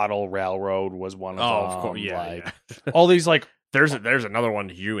 like Model Railroad was one of them. Oh, of course, yeah, like, yeah. All these like there's another one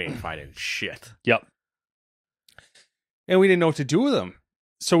you ain't finding shit. Yep. And we didn't know what to do with them,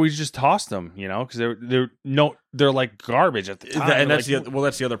 so we just tossed them, you know, because they're like garbage at the time. And that's like,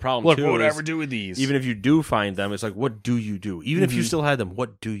 that's the other problem. Look, too, what would I ever do with these? Even if you do find them, it's like, what do you do? Even if you still had them,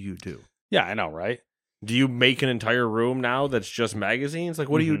 what do you do? Yeah, I know, right? Do you make an entire room now that's just magazines? Like,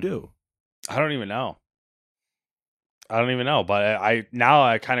 what do you do? I don't even know. But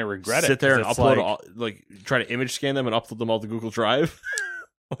I kind of regret it. Sit there and upload try to image scan them and upload them all to Google Drive.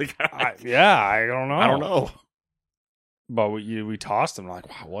 I don't know. I don't know. But we tossed them. Like,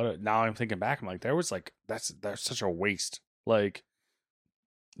 wow, now I'm thinking back. I'm like, there was like that's such a waste. Like,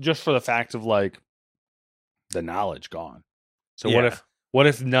 just for the fact of like the knowledge gone. So what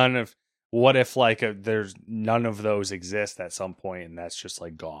if there's none of those exist at some point, and that's just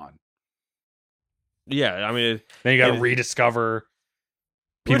like gone. Yeah, I mean, then you got to rediscover.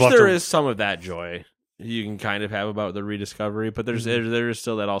 There is some of that joy you can kind of have about the rediscovery, but there is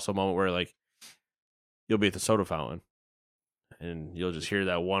still that also moment where like you'll be at the soda fountain and you'll just hear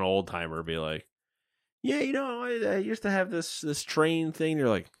that one old timer be like, "Yeah, you know, I used to have this train thing." And you're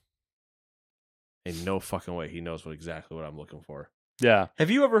like, "Ain't no fucking way he knows exactly what I'm looking for." Yeah.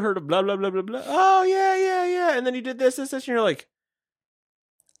 Have you ever heard of blah blah blah blah blah? Oh yeah. And then you did this, and you're like,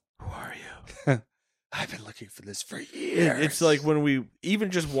 "Who are you?" I've been looking for this for years. It's like when we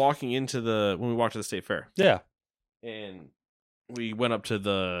walked to the state fair. Yeah. And we went up to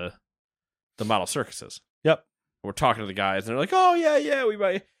the model circuses. Yep. We're talking to the guys, and they're like, "Oh yeah, we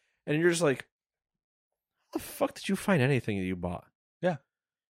buy." And you're just like, "How the fuck did you find anything that you bought?" Yeah.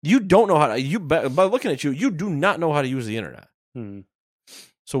 You don't know how to. By looking at you, you do not know how to use the internet.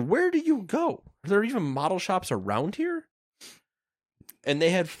 So where do you go? Are there even model shops around here? And they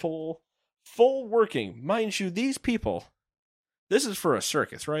had full working. Mind you, these people, this is for a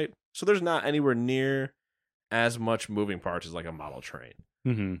circus, right? So there's not anywhere near as much moving parts as like a model train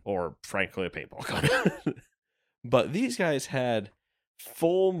or frankly a paintball gun. But these guys had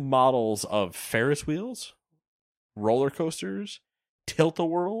full models of Ferris wheels, roller coasters,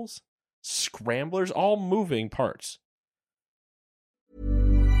 tilt-a-whirls, scramblers, all moving parts.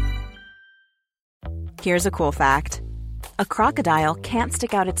 Here's a cool fact. A crocodile can't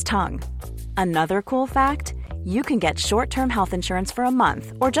stick out its tongue. Another cool fact, you can get short-term health insurance for a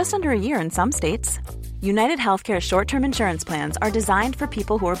month or just under a year in some states. United Healthcare short-term insurance plans are designed for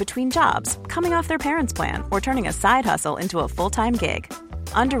people who are between jobs, coming off their parents' plan, or turning a side hustle into a full-time gig.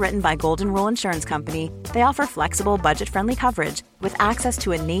 Underwritten by Golden Rule Insurance Company, they offer flexible, budget-friendly coverage with access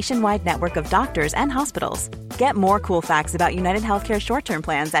to a nationwide network of doctors and hospitals. Get more cool facts about United Healthcare short-term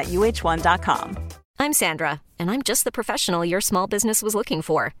plans at uh1.com. I'm Sandra, and I'm just the professional your small business was looking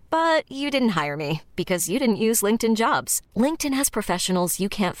for. But you didn't hire me because you didn't use LinkedIn Jobs. LinkedIn has professionals you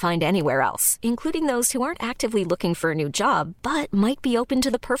can't find anywhere else, including those who aren't actively looking for a new job, but might be open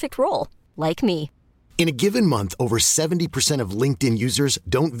to the perfect role, like me. In a given month, over 70% of LinkedIn users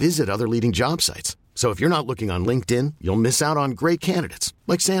don't visit other leading job sites. So if you're not looking on LinkedIn, you'll miss out on great candidates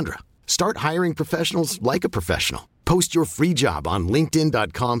like Sandra. Start hiring professionals like a professional. Post your free job on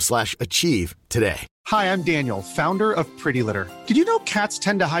linkedin.com/achieve today. Hi, I'm Daniel, founder of Pretty Litter. Did you know cats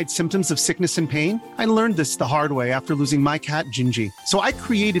tend to hide symptoms of sickness and pain? I learned this the hard way after losing my cat, Gingy. So I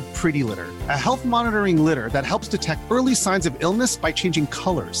created Pretty Litter, a health monitoring litter that helps detect early signs of illness by changing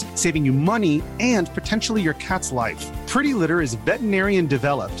colors, saving you money and potentially your cat's life. Pretty Litter is veterinarian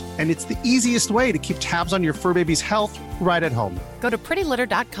developed, and it's the easiest way to keep tabs on your fur baby's health right at home. Go to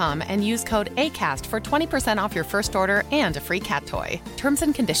prettylitter.com and use code ACAST for 20% off your first order and a free cat toy. Terms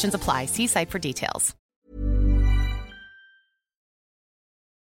and conditions apply. See site for details.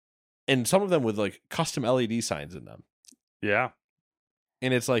 And some of them with like custom LED signs in them. Yeah.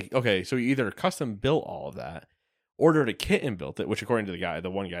 And it's like, okay, so you either custom built all of that, ordered a kit and built it, which according to the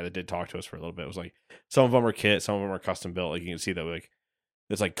one guy that did talk to us for a little bit, was like some of them are kit, some of them are custom built. Like you can see that like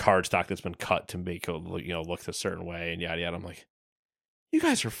it's like cardstock that's been cut to make it, look a certain way and yada yada. I'm like, you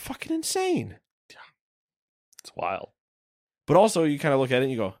guys are fucking insane. Yeah, it's wild. But also, you kind of look at it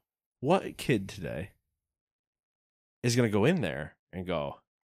and you go, what kid today is going to go in there and go,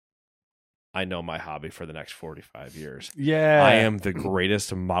 I know my hobby for the next 45 years. Yeah. I am the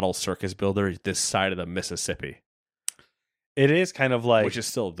greatest model circus builder this side of the Mississippi. It is kind of like... Which is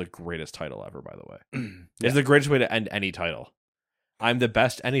still the greatest title ever, by the way. It's the greatest way to end any title. I'm the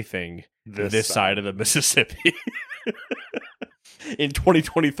best anything this side of the Mississippi. In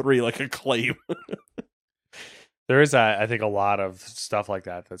 2023, like a claim. There is, I think, a lot of stuff like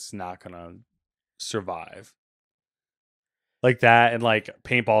that that's not going to survive. Like that, and like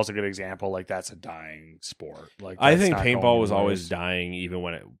paintball is a good example. Like that's a dying sport. Like I think paintball was always dying, even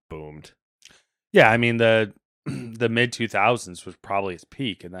when it boomed. Yeah, I mean the mid 2000s was probably its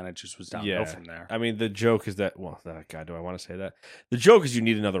peak, and then it just was downhill from there. I mean, the joke is that God, do I want to say that? The joke is you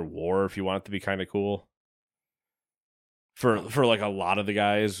need another war if you want it to be kind of cool. For like a lot of the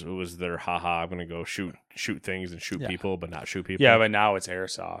guys, it was their haha. I'm gonna go shoot things and shoot people, but not shoot people. Yeah, but now it's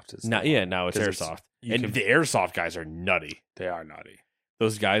airsoft. Now it's airsoft, and the airsoft guys are nutty. They are nutty.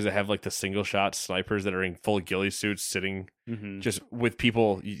 Those guys that have like the single shot snipers that are in full ghillie suits, sitting just with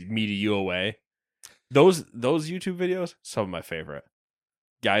people meeting you away. Those YouTube videos, some of my favorite.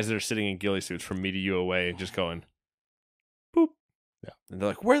 Guys that are sitting in ghillie suits from meeting you away and just going, boop. Yeah, and they're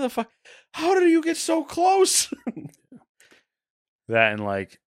like, "Where the fuck? How did you get so close?" That and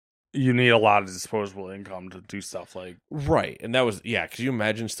like, you need a lot of disposable income to do stuff like right, and that was Could you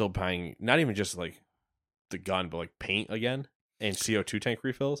imagine still buying not even just like the gun, but like paint again and CO2 tank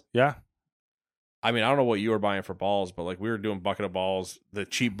refills? Yeah, I mean, I don't know what you were buying for balls, but like we were doing bucket of balls, the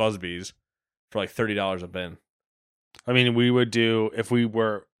cheap Busby's for like $30 a bin. I mean, we would do if we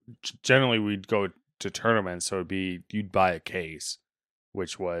were generally we'd go to tournaments, so it'd be you'd buy a case,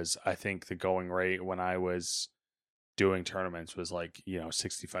 which was I think the going rate when I was doing tournaments was like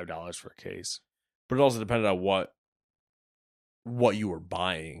 $65 for a case. But it also depended on what you were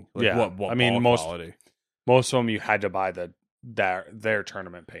buying. Like yeah, what I mean most quality. Most of them you had to buy their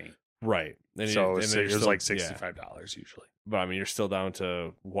tournament paint, right? And it was like $65 usually. But I mean, you're still down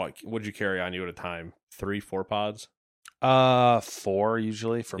to what'd you carry on you at a time? 3-4 pods? 4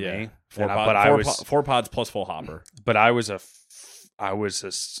 usually for me. 4 pods plus full hopper. But I was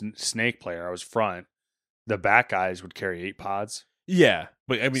a snake player. I was front. The back guys would carry 8 pods. Yeah,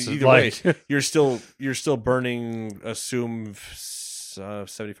 but I mean, either way, you're still burning. Assume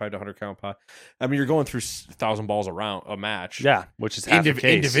 75 to 100 count pot. I mean, you're going through 1,000 balls around a match. Yeah, which is half a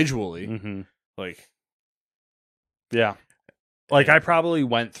case. Individually. Mm-hmm. Like, yeah, like I probably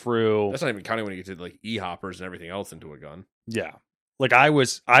went through. That's not even counting when you get to like e-hoppers and everything else into a gun. Yeah, like I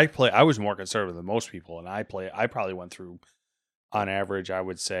was more conservative than most people, and I probably went through, on average, I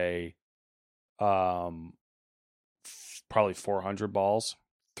would say, probably 400 balls,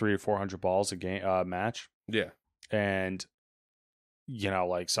 300 or 400 balls a game match. Yeah, and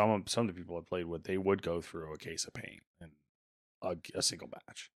like some of the people I played with, they would go through a case of paint in a single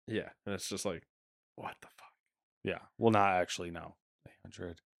match. Yeah, and it's just like, what the fuck? Yeah, well, not actually, no,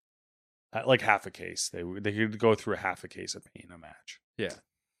 100, like half a case. They could go through a half a case of paint in a match. Yeah.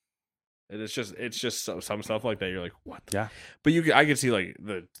 And it's just some stuff like that. You're like, what? Yeah. But I could see like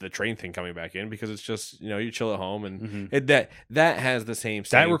the train thing coming back in because it's just you chill at home and that has the same.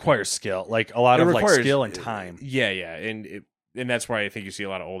 That requires skill, like a lot of like skill and time. Yeah, and that's why I think you see a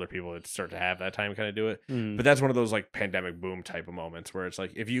lot of older people that start to have that time kind of do it. But that's one of those like pandemic boom type of moments where it's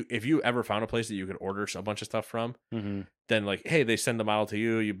like if you ever found a place that you could order a bunch of stuff from, then like hey, they send the model to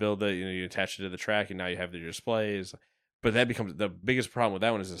you, you build it, you attach it to the track, and now you have the displays. But that becomes the biggest problem with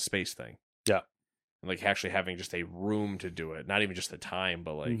that one is a space thing. Yeah. Like actually having just a room to do it. Not even just the time,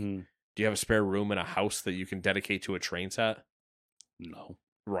 but like, do you have a spare room in a house that you can dedicate to a train set? No.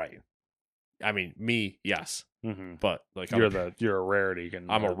 Right. I mean, me, yes. But like, you're a rarity.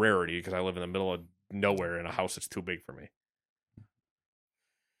 I'm a rarity because I live in the middle of nowhere in a house that's too big for me.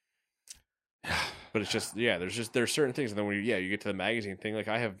 But it's just there's certain things, and then when you get to the magazine thing, like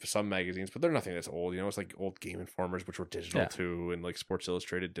I have some magazines, but they're nothing that's old. It's like old Game Informers, which were digital too, and like Sports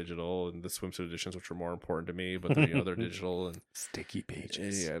Illustrated digital, and the swimsuit editions, which were more important to me, but they're digital and sticky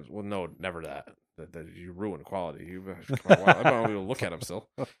pages. Yeah, well, no, never that. That you ruin quality. I don't even look at them still.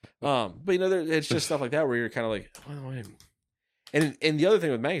 But it's just stuff like that where you're kind of like, and the other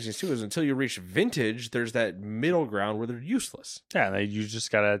thing with magazines too is until you reach vintage, there's that middle ground where they're useless. Yeah, you just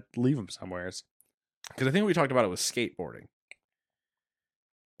gotta leave them somewhere. Because I think we talked about it with skateboarding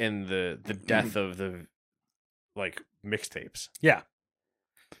and the death of the like mixtapes. Yeah.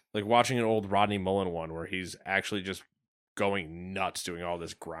 Like watching an old Rodney Mullen one where he's actually just going nuts doing all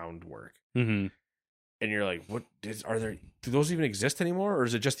this groundwork. Mm-hmm. And you're like, do those even exist anymore? Or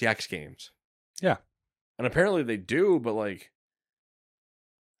is it just the X Games? Yeah. And apparently they do, but like,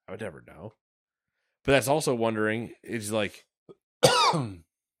 I would never know. But that's also wondering, is like,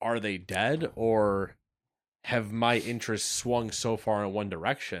 are they dead, or have my interests swung so far in one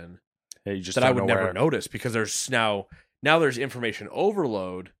direction that I would never notice? Because there's now there's information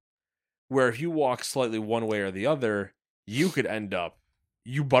overload where if you walk slightly one way or the other, you could end up,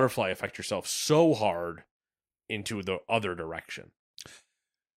 you butterfly affect yourself so hard into the other direction.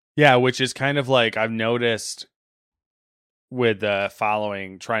 Yeah, which is kind of like I've noticed with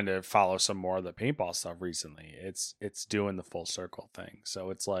trying to follow some more of the paintball stuff recently. It's doing the full circle thing.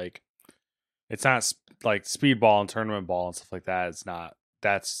 So it's like, it's not like speedball and tournament ball and stuff like that.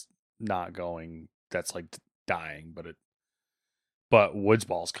 That's like dying, but woods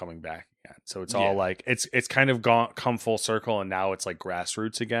ball's coming back again. So it's all like, it's kind of come full circle, and now it's like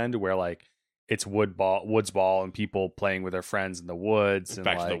grassroots again, to where like it's woods ball and people playing with their friends in the woods. And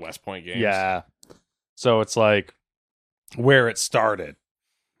back like, to the West Point games. Yeah. So it's like where it started.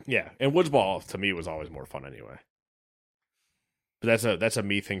 Yeah. And woods ball to me was always more fun anyway. But that's a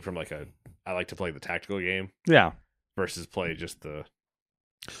me thing from like I like to play the tactical game. Yeah. Versus play just the.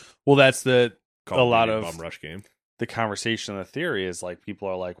 Well, that's a Call lot of of bum rush game. The conversation, the theory is like, people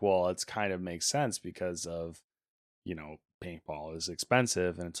are like, well, it's kind of makes sense because of, paintball is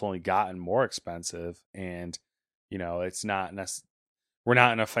expensive and it's only gotten more expensive, and it's not we're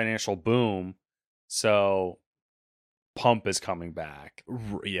not in a financial boom, so pump is coming back.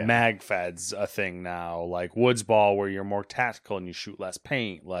 Yeah, mag fed's a thing now, like woods ball where you're more tactical and you shoot less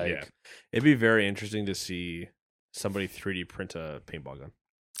paint. Like, yeah, it'd be very interesting to see somebody 3D print a paintball gun.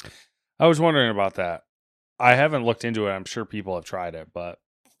 I was wondering about that. I haven't looked into it. I'm sure people have tried it, but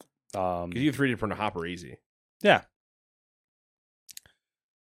you 3D print a hopper easy. Yeah.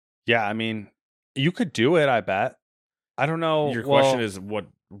 Yeah, I mean, you could do it, I bet. I don't know. Your question is what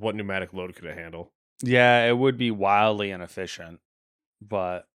pneumatic load could it handle? Yeah, it would be wildly inefficient,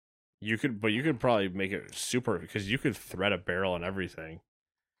 but you could probably make it super, because you could thread a barrel and everything,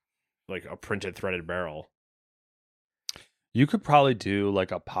 like a printed threaded barrel. You could probably do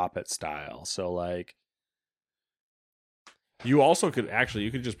like a poppet style. So like, you also could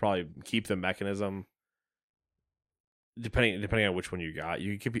you could just probably keep the mechanism. Depending on which one you got,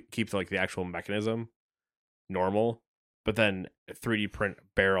 you could keep like the actual mechanism normal, but then 3D print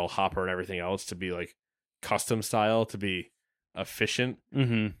barrel, hopper, and everything else to be like custom style to be efficient.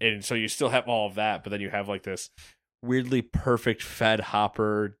 Mm-hmm. And so you still have all of that, but then you have like this weirdly perfect fed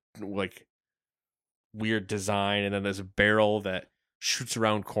hopper, like weird design, and then there's a barrel that shoots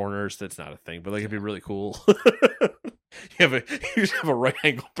around corners. That's not a thing, but like it'd be really cool. You just have a right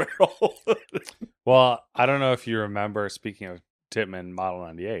angle barrel. Well, I don't know if you remember, speaking of Tippmann Model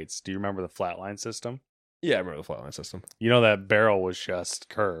 98s, do you remember the flatline system? Yeah, I remember the flatline system. That barrel was just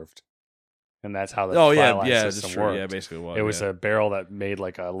curved. And that's how the flatline system worked. Yeah, basically it was a barrel that made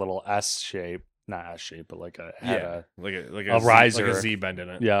like a little S shape, not S shape, but like a riser, like a Z bend in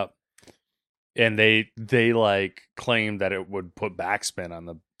it. Yeah. And they like claimed that it would put backspin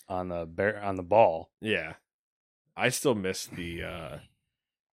on the ball. Yeah. I still miss the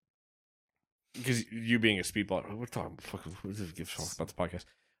because you being a speedballer, we're talking about the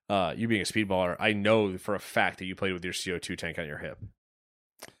podcast. You being a speedballer, I know for a fact that you played with your CO2 tank on your hip.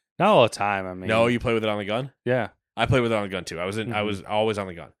 Not all the time. I mean, no, you play with it on the gun. Yeah, I played with it on the gun too. I was always on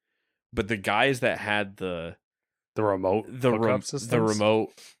the gun. But the guys that had the remote, the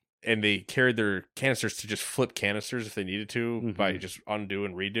remote, and they carried their canisters to just flip canisters if they needed to by just undo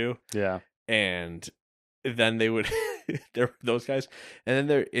and redo. Yeah, and then they would there were those guys, and then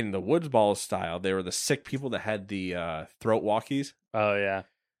they're in the woods ball style. They were the sick people that had the throat walkies. Oh yeah,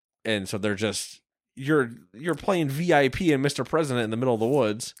 and so they're just you're playing VIP and Mr. President in the middle of the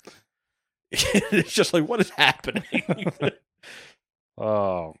woods. It's just like, what is happening?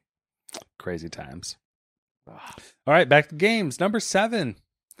 Oh, crazy times. All right, back to games. Number 7.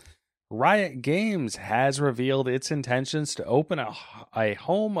 Riot Games has revealed its intentions to open a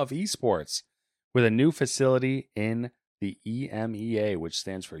home of esports with a new facility in the EMEA, which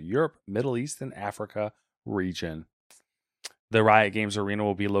stands for Europe, Middle East, and Africa region. The Riot Games Arena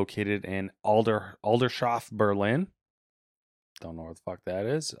will be located in Aldershof, Berlin. Don't know what the fuck that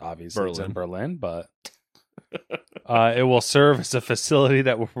is. Obviously, it's in Berlin, but it will serve as a facility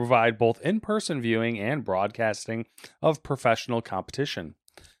that will provide both in-person viewing and broadcasting of professional competition.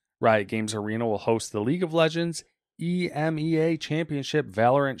 Riot Games Arena will host the League of Legends, EMEA Championship,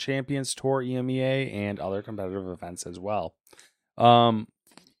 Valorant Champions Tour EMEA, and other competitive events as well.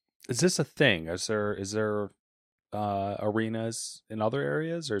 Is this a thing? Is there arenas in other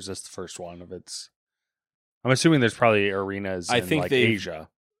areas, or is this the first one of its? I'm assuming there's probably arenas in like Asia.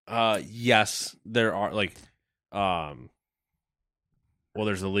 Yes, there are well,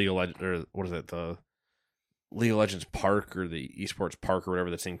 there's the League of Legends, or what is it? The League of Legends Park or the Esports Park or whatever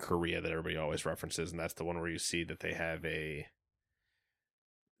that's in Korea that everybody always references, and that's the one where you see that they have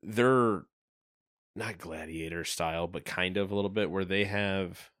they're not gladiator style, but kind of a little bit, where they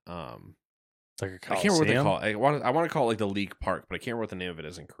have like a Coliseum? I can't remember what they call it. I want to call it like the League Park, but I can't remember what the name of it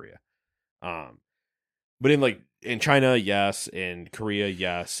is in Korea. But in China, yes. In Korea,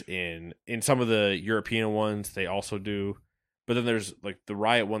 yes. In some of the European ones, they also do. But then there's like the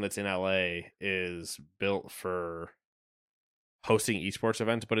Riot one that's in LA is built for hosting esports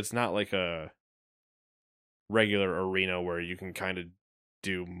events, but it's not like a regular arena where you can kind of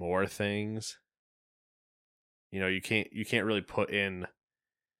do more things. You can't really put in.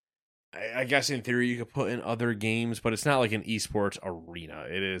 I guess in theory you could put in other games, but it's not like an esports arena.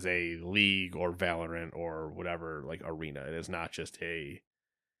 It is a League or Valorant or whatever like arena. It is not just a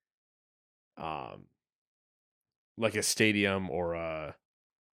like a stadium or a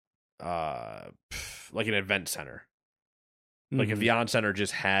like an event center. Mm-hmm. Like if the On Center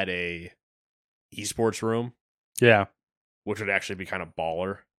just had a esports room, yeah, which would actually be kind of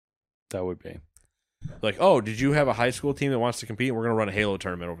baller. That would be. Like, oh, did you have a high school team that wants to compete? We're going to run a Halo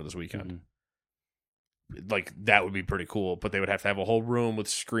tournament over this weekend. Mm-hmm. Like, that would be pretty cool, but they would have to have a whole room with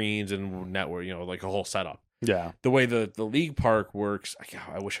screens and network, like a whole setup. Yeah. The way the League Park works,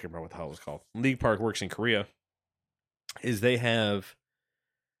 I wish I could remember what the hell it was called. League Park works in Korea is they have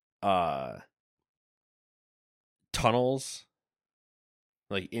tunnels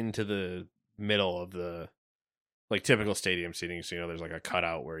like into the middle of the like typical stadium seating, so there's like a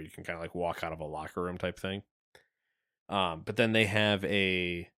cutout where you can kind of like walk out of a locker room type thing. But then they have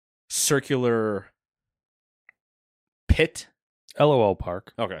a circular pit. LOL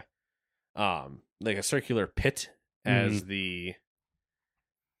Park. Okay. Like a circular pit as the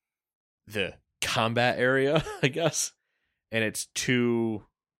combat area, I guess. And it's two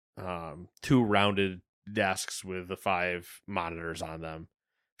rounded desks with the 5 monitors on them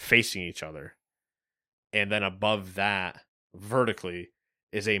facing each other. And then above that, vertically,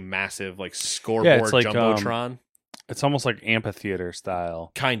 is a massive like scoreboard it's like, jumbotron. It's almost like amphitheater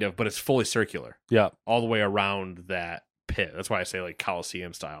style. Kind of, but it's fully circular. Yeah. All the way around that pit. That's why I say like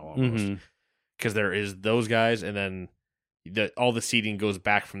Coliseum style almost. Because there is those guys, and then all the seating goes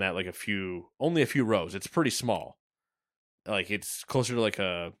back from that like only a few rows. It's pretty small. Like it's closer to like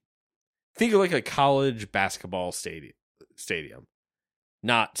think of like a college basketball stadium.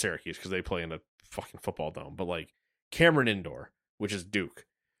 Not Syracuse, because they play in a fucking football dome, but like Cameron Indoor, which is Duke,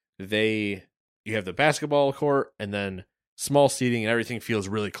 you have the basketball court and then small seating, and everything feels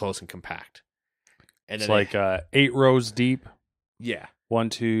really close and compact. And it's like 8 rows deep. Yeah, 1,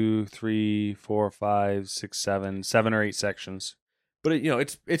 2, 3, 4, 5, 6, 7 or 8 sections. But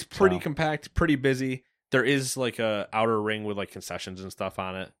it's pretty compact, pretty busy. There is like a outer ring with like concessions and stuff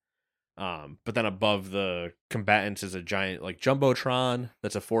on it. But then above the combatants is a giant like jumbotron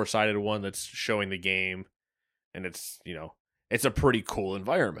that's a 4-sided one that's showing the game, and it's it's a pretty cool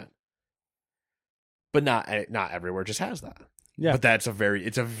environment. But not everywhere just has that. Yeah, but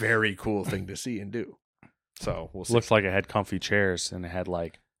it's a very cool thing to see and do. So we'll see. Looked like it had comfy chairs and it had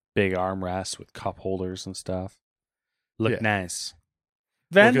like big armrests with cup holders and stuff. Looked nice.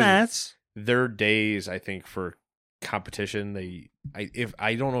 Very nice. Their days, I think, for competition, I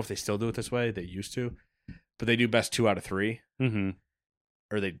don't know if they still do it this way. They used to, but they do best 2 out of 3.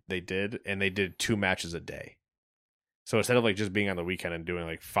 Or they did, and they did 2 matches a day. So instead of like just being on the weekend and doing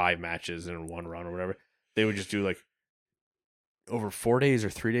like 5 matches in one run or whatever, they would just do like over 4 days or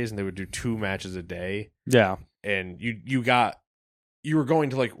 3 days, and they would do 2 matches a day. Yeah, and you were going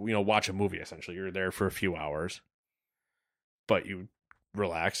to like watch a movie essentially. You're there for a few hours, but you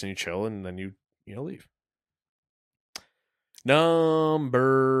relax and you chill, and then you leave.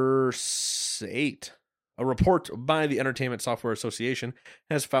 Number 8. A report by the Entertainment Software Association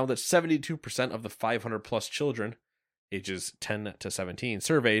has found that 72% of the 500-plus children, ages 10 to 17,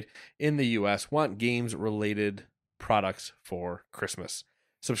 surveyed in the U.S. want games-related products for Christmas.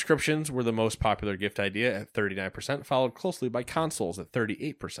 Subscriptions were the most popular gift idea at 39%, followed closely by consoles at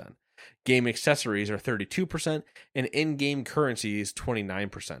 38%. Game accessories are 32%, and in-game currency is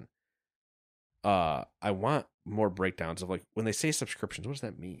 29%. I want more breakdowns of like when they say subscriptions, what does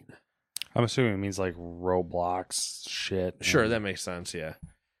that mean? I'm assuming it means like Roblox shit. Sure, that makes sense, yeah.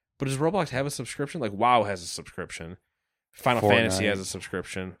 But does Roblox have a subscription? Like WoW has a subscription. Final Fantasy has a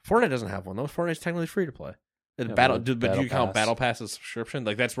subscription. Fortnite doesn't have one though. Fortnite's technically free to play. But do you count Battle Pass as subscription?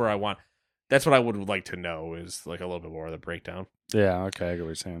 Like that's where I want. That's what I would like to know is like a little bit more of the breakdown. Yeah, okay, I get what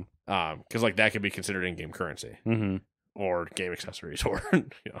you're saying. Because like that could be considered in-game currency or game accessories, or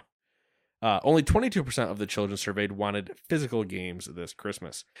only 22% of the children surveyed wanted physical games this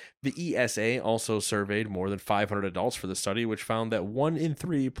Christmas. The ESA also surveyed more than 500 adults for the study, which found that 1 in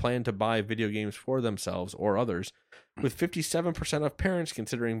 3 plan to buy video games for themselves or others, with 57% of parents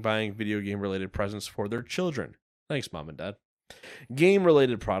considering buying video game-related presents for their children. Thanks, Mom and Dad.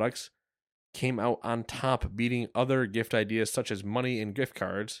 Game-related products came out on top, beating other gift ideas such as money and gift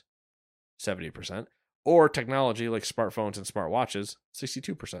cards, 70%, or technology like smartphones and smartwatches,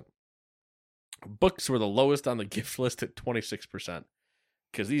 62%. Books were the lowest on the gift list at 26%,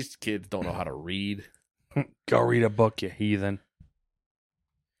 because these kids don't know how to read. Go read a book, you heathen.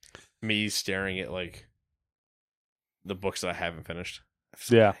 Me staring at like the books that I haven't finished.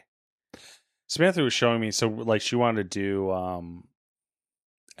 Yeah. Samantha was showing me, so like she wanted to do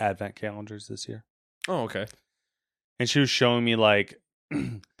advent calendars this year. Oh, okay. And she was showing me like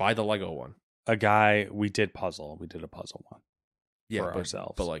buy the Lego one. We did a puzzle one. Yeah, for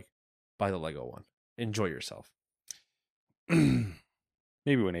ourselves. But like buy the Lego one. Enjoy yourself.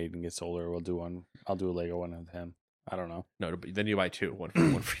 Maybe when Aiden gets older, we'll do one. I'll do a Lego one with him. I don't know. No, but then you buy 2, one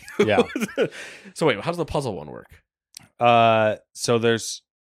for you. Yeah. So wait, how does the puzzle one work? So it's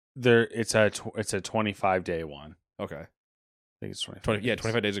a 25-day one. Okay. I think it's 25.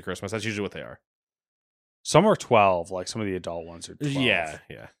 25 days of Christmas. That's usually what they are. Some are 12, like some of the adult ones are 12. Yeah.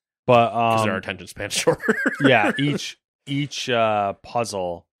 But because their attention span's shorter. Yeah, each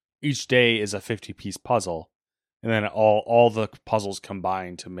puzzle, each day is a 50-piece puzzle, and then all the puzzles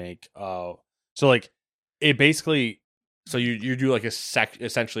combine to make so like it basically. So you do like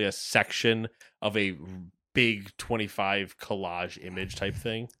essentially a section of a big 25 collage image type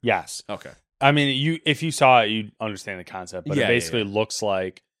thing. Yes. Okay. I mean, if you saw it, you'd understand the concept, but it basically looks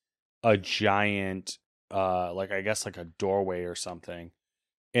like a giant, like I guess like a doorway or something,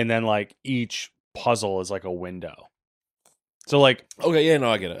 and then like each puzzle is like a window. So like, okay, yeah,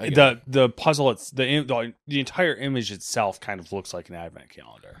 no, I get it. The puzzle, the entire image itself kind of looks like an advent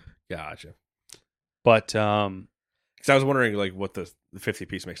calendar. Gotcha. But because I was wondering like what the 50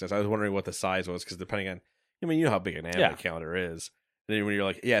 piece makes sense. I was wondering what the size was because depending on, I mean, you know how big an advent calendar is. And then when you're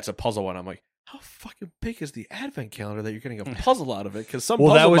like, yeah, it's a puzzle one, I'm like, how fucking big is the advent calendar that you're getting a puzzle out of it? Because that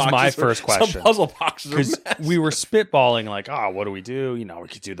was my first question. Some puzzle boxes are massive. We were spitballing like, what do we do? You know, we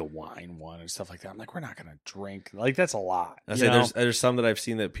could do the wine one and stuff like that. I'm like, we're not gonna drink. Like that's a lot. There's some that I've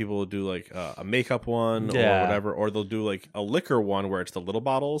seen that people will do like a makeup one or whatever, or they'll do like a liquor one where it's the little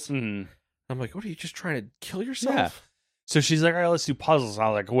bottles. Mm-hmm. I'm like, what are you just trying to kill yourself? Yeah. So she's like, all right, let's do puzzles. And I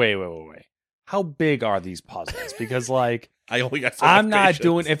was like, wait. How big are these puzzles? Because like I'm not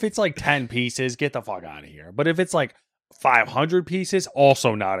doing, if it's like 10 pieces, get the fuck out of here. But if it's like 500 pieces,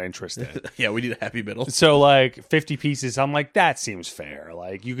 also not interested. Yeah, we need a happy middle. So like 50 pieces, I'm like, that seems fair.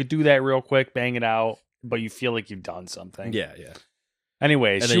 Like you could do that real quick, bang it out, but you feel like you've done something. Yeah.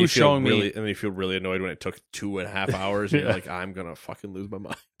 Anyways, she was showing me. And then you feel really annoyed when it took 2.5 hours. And you're like, I'm going to fucking lose my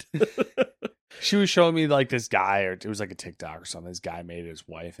mind. She was showing me like this guy, or it was like a TikTok or something. This guy made his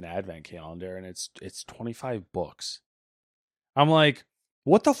wife an advent calendar, and it's 25 books. I'm like,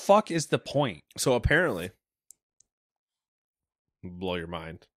 what the fuck is the point? So apparently, blow your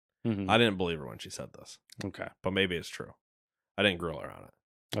mind. Mm-hmm. I didn't believe her when she said this. Okay. But maybe it's true. I didn't grill her on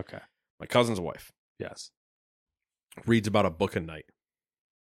it. Okay. My cousin's wife. Yes. Reads about a book a night.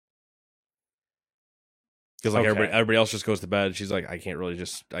 Because like everybody else just goes to bed. She's like, I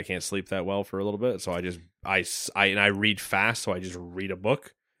can't sleep that well for a little bit. So I read fast. So I just read a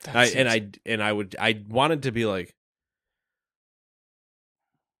book. I wanted to be like,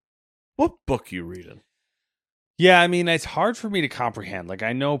 what book you reading? Yeah, I mean, it's hard for me to comprehend. Like,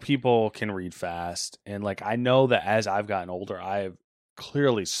 I know people can read fast, and like I know that as I've gotten older, I've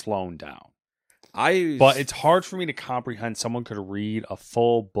clearly slowed down. But it's hard for me to comprehend someone could read a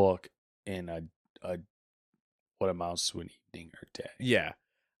full book in a what amounts to an evening or day. Yeah.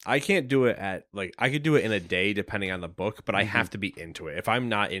 I can't do it I could do it in a day depending on the book, but I have to be into it. If I'm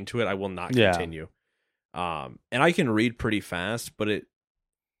not into it, I will not continue. And I can read pretty fast, but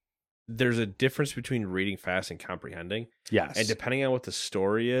there's a difference between reading fast and comprehending. Yes. And depending on what the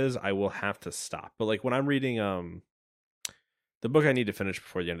story is, I will have to stop. But like when I'm reading the book I need to finish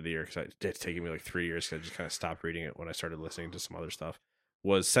before the end of the year, because it's taken me like 3 years because I just kind of stopped reading it when I started listening to some other stuff,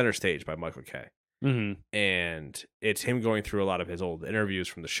 was Center Stage by Michael Kay. Mm-hmm. And it's him going through a lot of his old interviews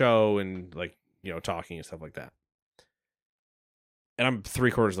from the show and like, you know, talking and stuff like that. and I'm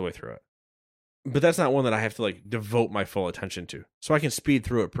 3/4 of the way through it. But that's not one that I have to like devote my full attention to. So I can speed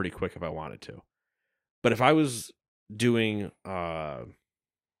through it pretty quick if I wanted to. But if I was doing like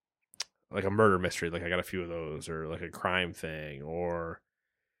a murder mystery, like I got a few of those, or like a crime thing, or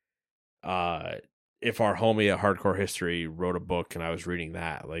if our homie at Hardcore History wrote a book and I was reading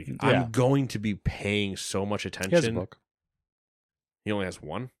that, like I'm going to be paying so much attention. He has a book. He only has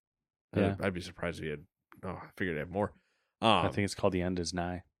one? Yeah. I'd be surprised if he had. Oh, I figured he'd have more. I think it's called The End Is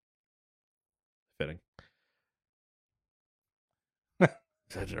Nigh. Fitting.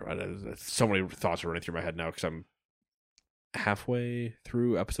 So many thoughts are running through my head now because I'm halfway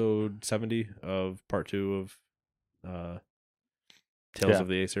through episode 70 of part 2 of Tales of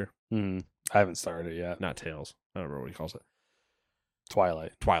the Acer. I haven't started it yet. Not Tales. I don't remember what he calls it.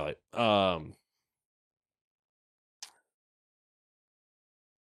 Twilight.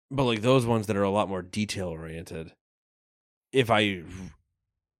 But like those ones that are a lot more detail oriented, if I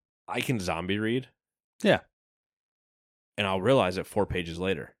can zombie read. Yeah. And I'll realize it 4 pages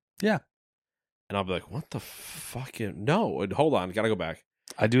later. Yeah. And I'll be like, what the fuck? No, hold on. Gotta go back.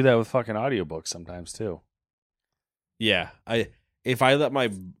 I do that with fucking audiobooks sometimes too. Yeah. If I let my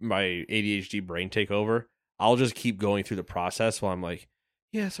ADHD brain take over, I'll just keep going through the process while I'm like,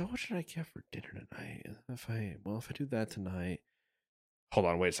 yeah, so what should I get for dinner tonight? If I do that tonight. Hold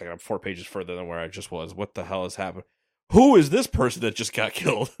on, wait a second. I'm 4 pages further than where I just was. What the hell has happened? Who is this person that just got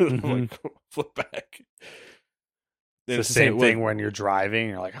killed? I'm like, flip back. It's the same thing when you're driving.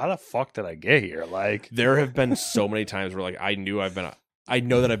 You're like, how the fuck did I get here? Like, there have been so many times where like I know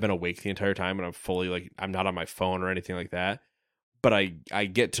that I've been awake the entire time and I'm fully like I'm not on my phone or anything like that. But I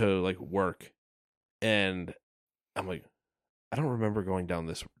get to like work and I'm like, I don't remember going down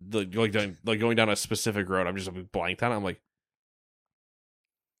this going down a specific road. I'm just blanked on it. I'm like,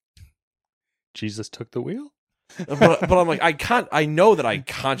 Jesus took the wheel. but I'm like, I know that I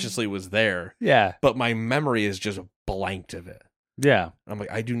consciously was there. Yeah. But my memory is just blanked of it. Yeah. I'm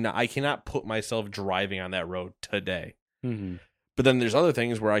like, I cannot put myself driving on that road today. Mm-hmm. But then there's other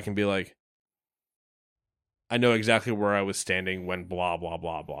things where I can be like, I know exactly where I was standing when blah, blah,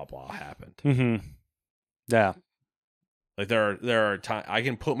 blah, blah, blah happened. Mm-hmm. Yeah. Like there are times I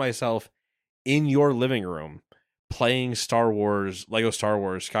can put myself in your living room playing Lego Star Wars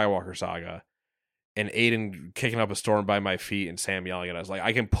Skywalker Saga, and Aiden kicking up a storm by my feet and Sam yelling at us. Like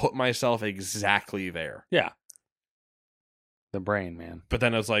I can put myself exactly there. Yeah. The brain, man. But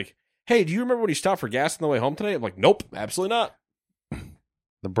then I was like, hey, do you remember when you stopped for gas on the way home today? I'm like, nope, absolutely not.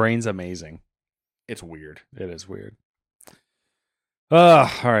 The brain's amazing. It's weird. It is weird. All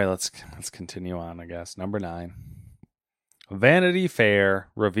right, let's continue on, I guess. Number 9. Vanity Fair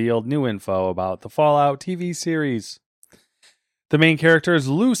revealed new info about the Fallout TV series. The main character is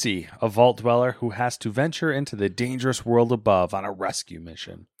Lucy, a vault dweller who has to venture into the dangerous world above on a rescue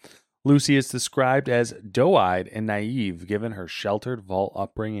mission. Lucy is described as doe-eyed and naive given her sheltered vault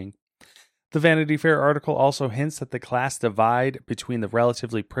upbringing. The Vanity Fair article also hints at the class divide between the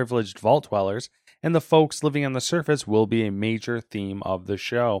relatively privileged vault dwellers and the folks living on the surface will be a major theme of the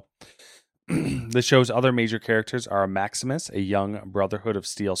show. The show's other major characters are Maximus, a young Brotherhood of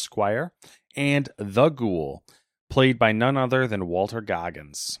Steel squire, and the Ghoul, played by none other than Walter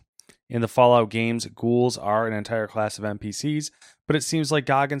Goggins. In the Fallout games, ghouls are an entire class of NPCs, but it seems like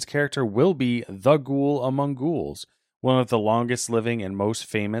Goggins' character will be the Ghoul among ghouls, one of the longest living and most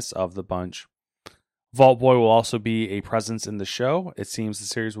famous of the bunch. Vault Boy will also be a presence in the show. It seems the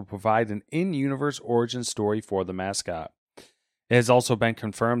series will provide an in-universe origin story for the mascot. It has also been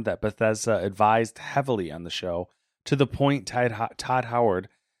confirmed that Bethesda advised heavily on the show, to the point Todd Howard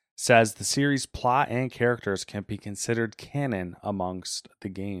says the series' plot and characters can be considered canon alongside the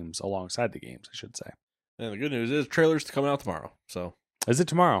games, I should say. And the good news is trailers coming out tomorrow. So is it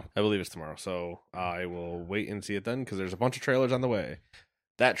tomorrow? I believe it's tomorrow. So I will wait and see it then because there's a bunch of trailers on the way.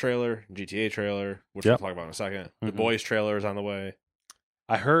 That trailer, GTA trailer, which we'll talk about in a second. Mm-hmm. The Boys trailer is on the way.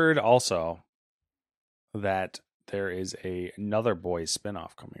 I heard also that there is another Boys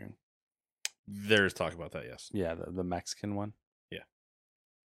spinoff coming. There's talk about that, yes. Yeah, the Mexican one. Yeah.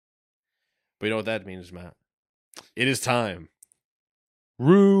 But you know what that means, Matt? It is time.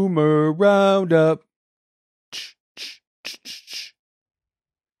 Rumor Roundup.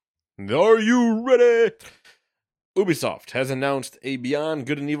 Are you ready? Ubisoft has announced a Beyond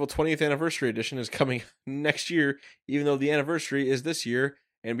Good and Evil 20th Anniversary Edition is coming next year, even though the anniversary is this year,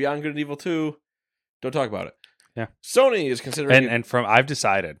 and Beyond Good and Evil 2, don't talk about it. Yeah. Sony is considering... And I've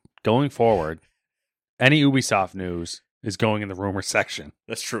decided, going forward, any Ubisoft news is going in the rumor section.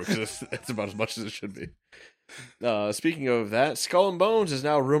 That's true, because it's about as much as it should be. Speaking of that, Skull and Bones is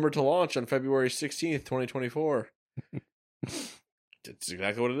now rumored to launch on February 16th, 2024. That's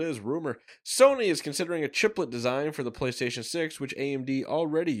exactly what it is. Rumor. Sony is considering a chiplet design for the PlayStation 6, which AMD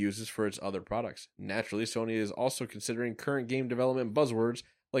already uses for its other products. Naturally, Sony is also considering current game development buzzwords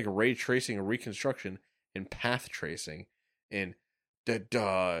like ray tracing and reconstruction and path tracing and I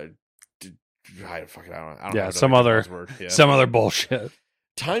don't Yeah, know some the other buzzword. Yeah. some other bullshit.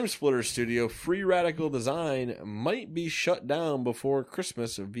 Time Splitter Studio Free Radical Design might be shut down before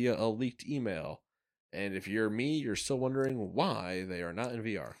Christmas via a leaked email. And if you're me, you're still wondering why they are not in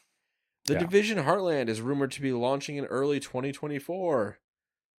VR. The Division Heartland is rumored to be launching in early 2024.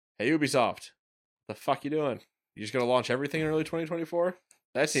 Hey, Ubisoft, the fuck you doing? You just gonna launch everything in early 2024?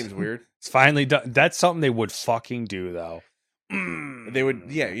 That seems weird. It's finally done. That's something they would fucking do, though. They would,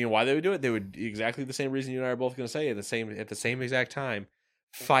 yeah. You know why they would do it? They would exactly the same reason you and I are both gonna say at the same exact time.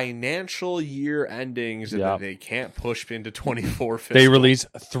 Financial year endings and that they can't push into 24 fiscal. They release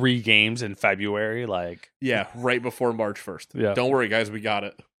 3 games in February, like right before March 1st. Yeah. Don't worry, guys, we got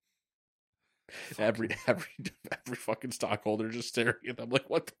it. Every fucking stockholder just staring at them like,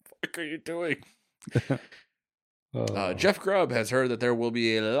 what the fuck are you doing? Jeff Grubb has heard that there will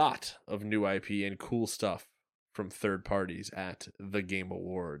be a lot of new IP and cool stuff from third parties at the Game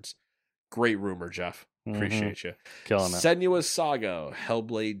Awards. Great rumor, Jeff. Appreciate you. Killing it. Senua's Saga,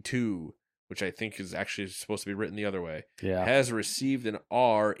 Hellblade 2, which I think is actually supposed to be written the other way, has received an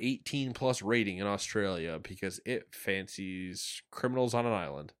R 18+ rating in Australia because it fancies criminals on an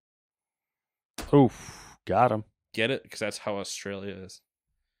island. Oof, got him. Get it? Because that's how Australia is.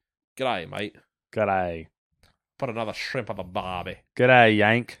 G'day, mate. G'day. Put another shrimp on the barbie. G'day,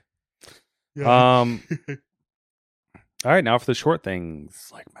 Yank. All right, now for the short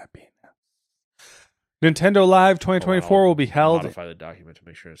things, like my penis. Nintendo Live 2024 will be held. Modify the document to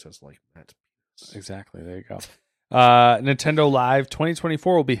make sure it says like Matt's penis. Exactly. There you go. Nintendo Live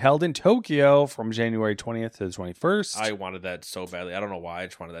 2024 will be held in Tokyo from January 20th to the 21st. I wanted that so badly. I don't know why. I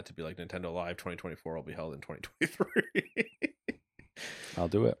just wanted that to be like Nintendo Live 2024 will be held in 2023. I'll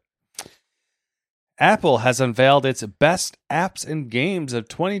do it. Apple has unveiled its best apps and games of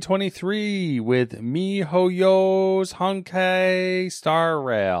 2023 with MiHoYo's Honkai Star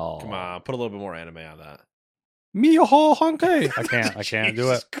Rail. Come on, put a little bit more anime on that. MiHo Honkai. I can't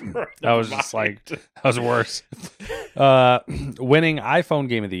do it. That was just like, that was worse. Winning iPhone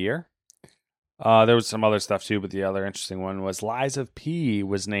Game of the Year. There was some other stuff too, but the other interesting one was Lies of P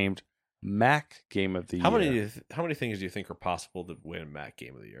was named Mac Game of the Year. How many things do you think are possible to win Mac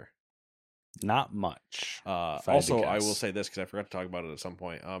Game of the Year? Not much. Also, I will say this because I forgot to talk about it at some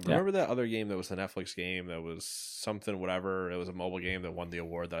point. Remember that other game that was the Netflix game that was something whatever? It was a mobile game that won the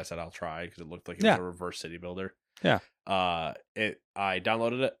award that I said I'll try because it looked like it was a reverse city builder. Yeah. I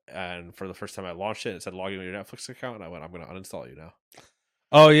downloaded it, and for the first time I launched it, it said log into your Netflix account, and I went, I'm going to uninstall you now.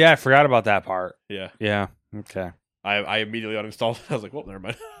 Oh yeah, I forgot about that part. Yeah. Yeah. Okay. I immediately uninstalled it. I was like, well, never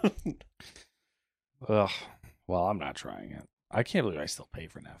mind. Ugh. Well, I'm not trying it. I can't believe I still pay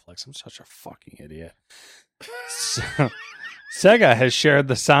for Netflix. I'm such a fucking idiot. Sega has shared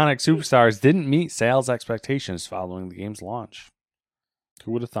the Sonic Superstars didn't meet sales expectations following the game's launch.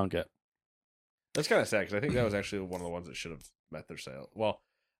 Who would have thunk it? That's kind of sad because I think that was actually one of the ones that should have met their sale. Well,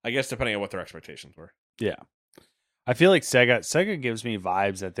 I guess depending on what their expectations were. Yeah. I feel like Sega gives me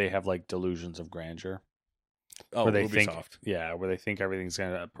vibes that they have like delusions of grandeur. Oh, where they Ubisoft. where they think everything's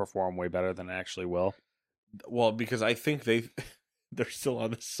going to perform way better than it actually will. Well, because I think they're still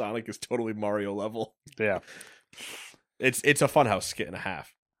on the Sonic is totally Mario level. Yeah. It's a Funhouse skit and a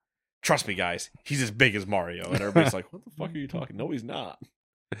half. Trust me, guys. He's as big as Mario. And everybody's like, what the fuck are you talking? No, he's not.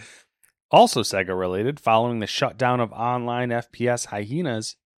 Also Sega related, following the shutdown of online FPS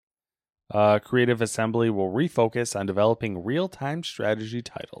Hyenas, Creative Assembly will refocus on developing real-time strategy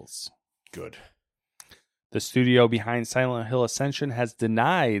titles. Good. The studio behind Silent Hill Ascension has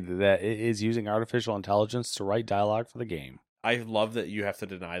denied that it is using artificial intelligence to write dialogue for the game. I love that you have to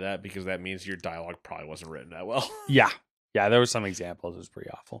deny that because that means your dialogue probably wasn't written that well. Yeah, there were some examples. It was pretty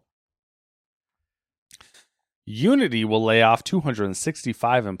awful. Unity will lay off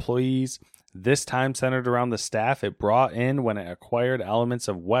 265 employees, this time centered around the staff it brought in when it acquired elements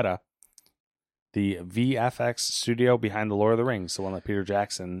of Weta, the VFX studio behind the Lord of the Rings, the one that Peter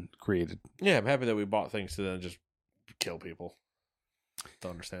Jackson created. Yeah, I'm happy that we bought things to then just kill people.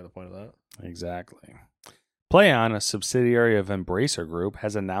 Don't understand the point of that. Exactly. PlayOn, a subsidiary of Embracer Group,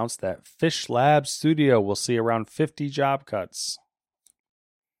 has announced that Fish Labs Studio will see around 50 job cuts.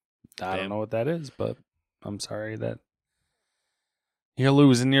 I don't know what that is, but I'm sorry that you're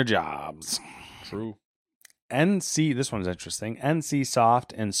losing your jobs. True. This one's interesting.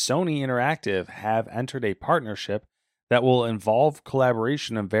 NCSoft and Sony Interactive have entered a partnership that will involve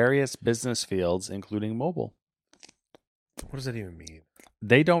collaboration in various business fields, including mobile. What does that even mean?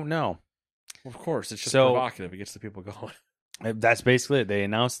 They don't know. Well, of course, it's just So- provocative. It gets the people going. That's basically it. They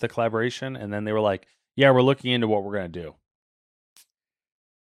announced the collaboration, and then they were like, yeah, we're looking into what we're going to do.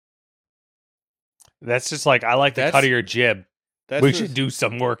 That's just like, I like the cut of your jib. We should do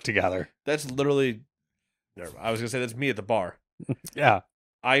some work together. That's literally... I was going to say that's me at the bar. Yeah.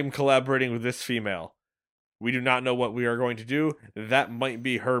 I'm collaborating with this female. We do not know what we are going to do. That might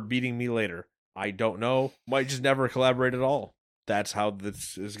be her beating me later. I don't know. Might just never collaborate at all. That's how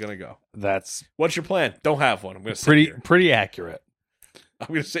this is going to go. That's What's your plan? Don't have one. I'm going to sit here. pretty accurate. I'm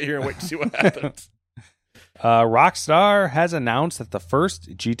going to sit here and wait to see what happens. Rockstar has announced that the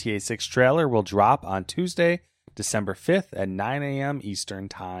first GTA 6 trailer will drop on Tuesday, December 5th at 9 a.m. Eastern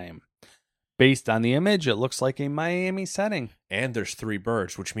Time. Based on the image, it looks like a Miami setting. And there's 3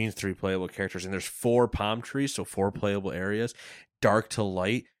 birds, which means 3 playable characters. And there's 4 palm trees, so 4 playable areas. Dark to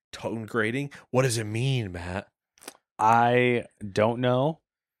light, tone grading. What does it mean, Matt? I don't know.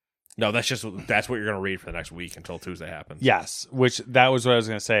 No, that's what you're going to read for the next week until Tuesday happens. Yes, which that was what I was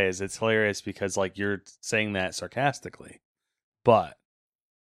going to say. Is it's hilarious because like you're saying that sarcastically, but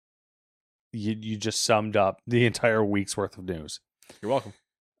you just summed up the entire week's worth of news. You're welcome.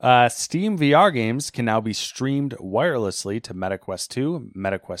 Steam VR games can now be streamed wirelessly to MetaQuest 2,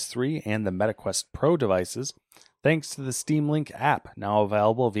 MetaQuest 3, and the MetaQuest Pro devices, thanks to the Steam Link app, now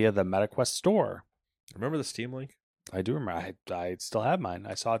available via the MetaQuest store. Remember the Steam Link? I do remember. I still have mine.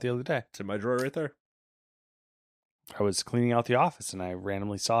 I saw it the other day. It's in my drawer right there. I was cleaning out the office and I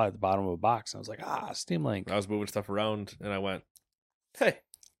randomly saw it at the bottom of a box. And I was like, Steam Link. I was moving stuff around and I went, hey,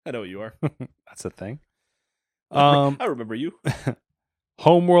 I know what you are. That's a thing. I remember you.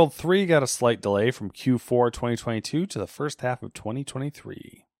 Homeworld 3 got a slight delay from Q4 2022 to the first half of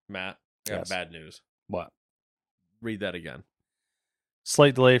 2023. Matt, I got bad news. What? Read that again.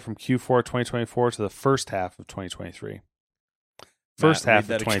 Slight delay from Q4 2024 to the first half of 2023. First half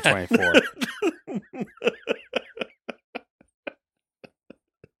of 2024.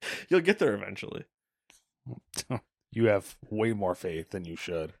 You'll get there eventually. You have way more faith than you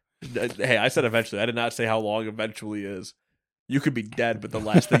should. Hey, I said eventually. I did not say how long eventually is. You could be dead, but the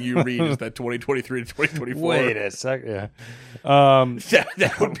last thing you read is that 2023 to 2024. Wait a second. Yeah.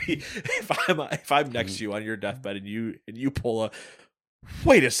 That would be if I'm next to you on your deathbed and you pull a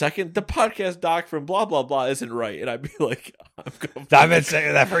wait a second, the podcast doc from blah blah blah isn't right, and I'd be like, I've been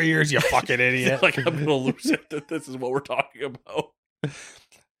saying that for years, you fucking idiot. Like I'm gonna lose it that this is what we're talking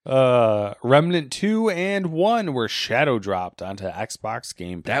about. Remnant 2 and 1 were shadow dropped onto Xbox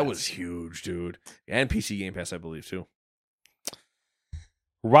Game Pass. That was huge, dude. And PC Game Pass, I believe, too.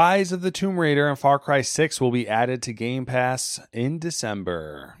 Rise of the Tomb Raider and Far Cry 6 will be added to Game Pass in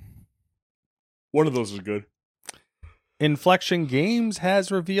December. One of those is good. Inflection Games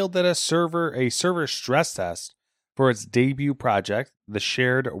has revealed that a server stress test for its debut project, the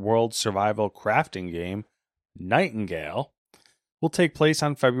shared world survival crafting game, Nightingale, will take place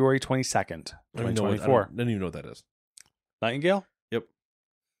on February 22nd, 2024. I don't even know what that is. Nightingale? Yep.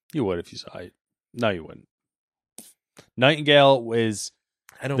 You would if you saw it. No, you wouldn't. Nightingale is...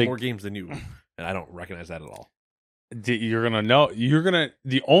 I know more games than you, and I don't recognize that at all. You're going to know.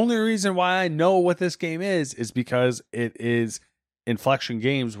 The only reason why I know what this game is because it is... Inflection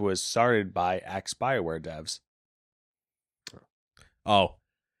Games was started by ex-BioWare devs. Oh.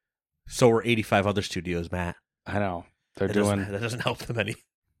 So were 85 other studios, Matt. I know. That doesn't help them any.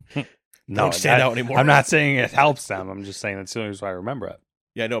 No, don't stand out anymore. I'm not saying it helps them. I'm just saying that's the only reason why I remember it.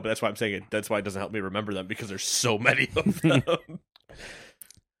 Yeah, I know, but that's why I'm saying it. That's why it doesn't help me remember them, because there's so many of them.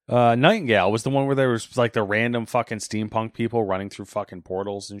 Nightingale was the one where there was like the random fucking steampunk people running through fucking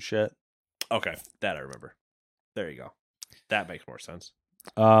portals and shit. Okay, that I remember. There you go. That makes more sense.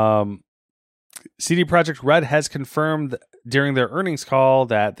 CD Projekt Red has confirmed during their earnings call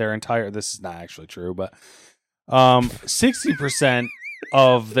that their entire... This is not actually true, but 60%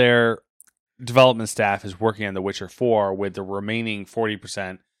 of their development staff is working on The Witcher 4, with the remaining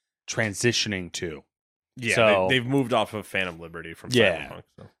 40% transitioning to. Yeah, so, they've moved off of Phantom Liberty from Cyberpunk.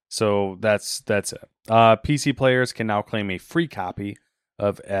 So that's it. PC players can now claim a free copy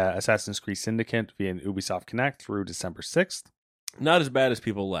of Assassin's Creed Syndicate via Ubisoft Connect through December 6th. Not as bad as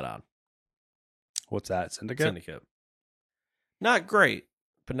people let on. What's that, Syndicate? Not great,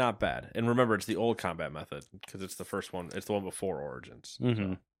 but not bad. And remember, it's the old combat method, because it's the first one. It's the one before Origins.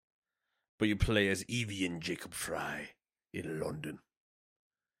 Mm-hmm. So. But you play as Evie and Jacob Fry in London.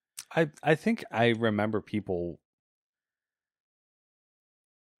 I think I remember people...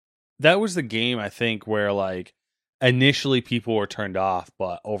 That was the game, I think, where like initially people were turned off,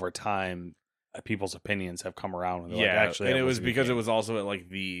 but over time people's opinions have come around. And it was because it was also at like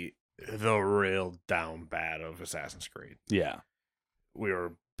the the real down bad of Assassin's Creed. Yeah. We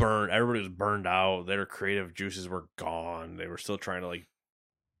were burned. Everybody was burned out. Their creative juices were gone. They were still trying to like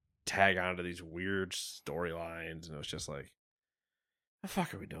tag onto these weird storylines, and it was just like, the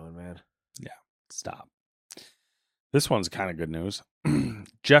fuck are we doing, man? Yeah. Stop. This one's kind of good news.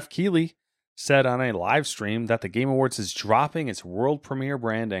 Jeff Keighley said on a live stream that the Game Awards is dropping its world premiere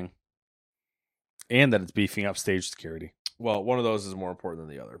branding and that it's beefing up stage security. Well, one of those is more important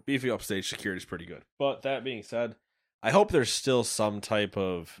than the other. Beefing up stage security is pretty good. But that being said, I hope there's still some type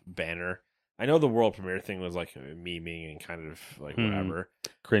of banner. I know the world premiere thing was like memeing and kind of like whatever.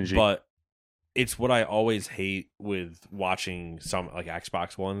 Cringy. But it's what I always hate with watching some like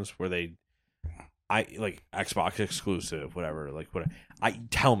Xbox ones where I like Xbox exclusive, whatever. Like what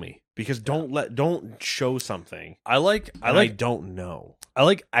tell me, because don't show something. I don't know. I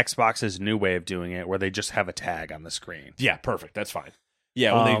like Xbox's new way of doing it, where they just have a tag on the screen. Yeah, perfect. That's fine.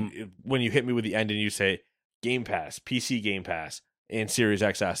 Yeah, when you hit me with the end and you say Game Pass, PC Game Pass, and Series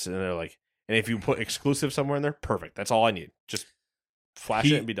XS, and they're like, and if you put exclusive somewhere in there, perfect. That's all I need. Just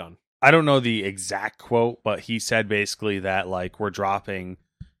flash it and be done. I don't know the exact quote, but he said basically that like we're dropping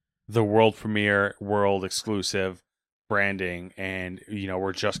the world premiere, world exclusive branding, and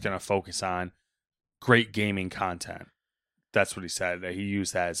we're just gonna focus on great gaming content. That's what he said. That he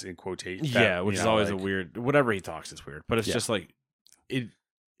used that as in quotation. Yeah, which is always a weird. Whatever he talks is weird, but it's just like it.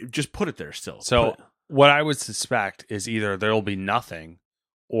 Just put it there still. So what I would suspect is either there'll be nothing,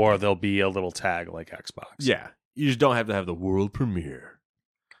 or there'll be a little tag like Xbox. Yeah, you just don't have to have the world premiere.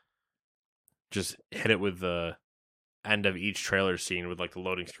 Just hit it with the end of each trailer scene with like the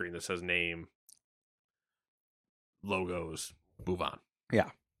loading screen that says name, logos, move on.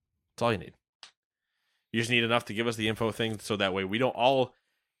 Yeah. That's all you need. You just need enough to give us the info thing so that way we don't all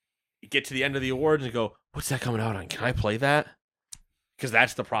get to the end of the awards and go, what's that coming out on? Can I play that? Because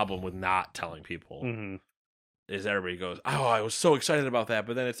that's the problem with not telling people. Mm-hmm. Is everybody goes, oh, I was so excited about that,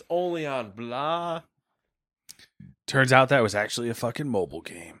 but then it's only on blah. Turns out that was actually a fucking mobile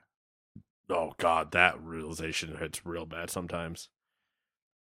game. Oh, God, that realization hits real bad sometimes.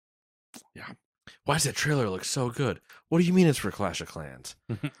 Yeah. Why does that trailer look so good? What do you mean it's for Clash of Clans?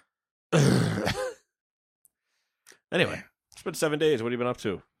 Anyway, it's been 7 days. What have you been up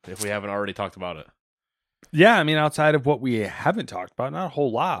to, if we haven't already talked about it? Yeah, I mean, outside of what we haven't talked about, not a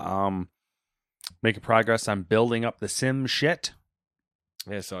whole lot. Making progress on building up the sim shit.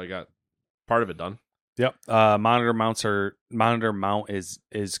 Yeah, so I got part of it done. Yep. Monitor mount is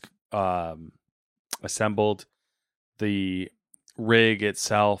assembled. The rig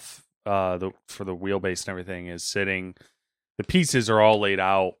itself, for the wheelbase and everything, is sitting. The pieces are all laid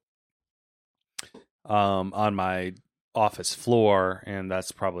out on my office floor, and I'll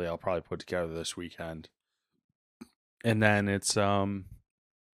probably put together this weekend. And then it's I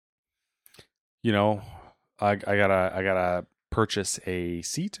gotta purchase a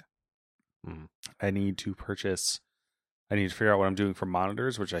seat. I need to figure out what I'm doing for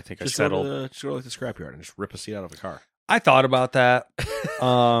monitors, which I think just I settled. Just go to like the scrapyard and just rip a seat out of a car. I thought about that.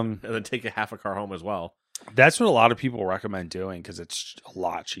 And then take half a car home as well. That's what a lot of people recommend doing because it's a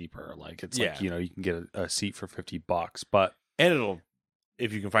lot cheaper. Like it's like, you can get a seat for $50, but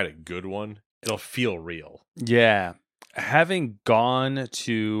if you can find a good one, it'll feel real. Yeah. Having gone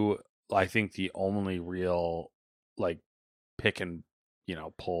to, I think, the only real like pick and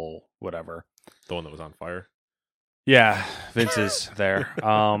pull whatever, the one that was on fire. Yeah, Vince is there.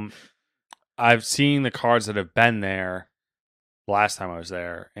 I've seen the cars that have been there last time I was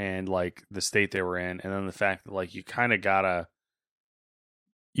there, and like the state they were in, and then the fact that like you kind of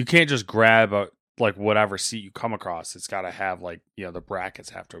you can't just grab like whatever seat you come across. It's got to have like the brackets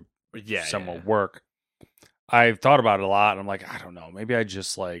have to somewhat work. I've thought about it a lot, and I'm like, I don't know, maybe I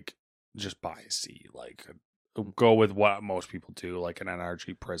just buy a seat, like go with what most people do, like an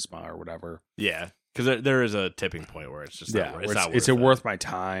NRG Prisma or whatever. Yeah, because there is a tipping point where it's just it's worth my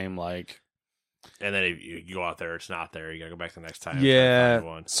time, like. And then if you go out there, it's not there. You gotta go back the next time.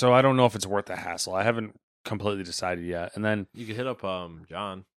 Yeah, so I don't know if it's worth the hassle. I haven't completely decided yet. And then you could hit up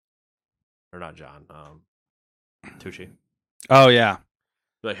John, or not John, Tucci. Oh yeah,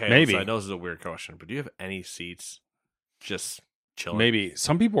 like, hey, maybe. I know this is a weird question, but do you have any seats just chilling? Maybe.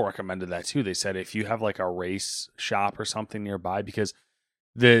 Some people recommended that too. They said if you have like a race shop or something nearby, because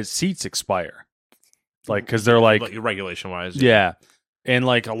the seats expire, like because they're like regulation wise. Yeah. And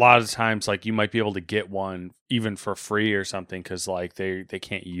like a lot of times, like you might be able to get one even for free or something because like they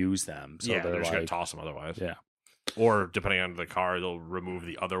can't use them. So they're just gonna toss them otherwise. Yeah. Or depending on the car, they'll remove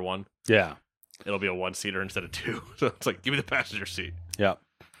the other one. Yeah. It'll be a one seater instead of two. So it's like, give me the passenger seat. Yeah.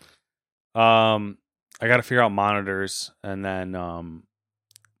 I got to figure out monitors, and then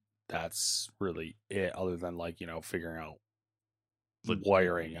that's really it, other than like, figuring out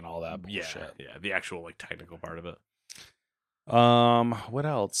wiring and all that bullshit. Yeah, the actual like technical part of it. What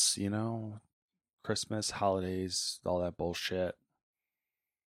else? Christmas, holidays, all that bullshit.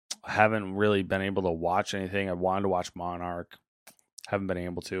 I haven't really been able to watch anything. I wanted to watch Monarch. Haven't been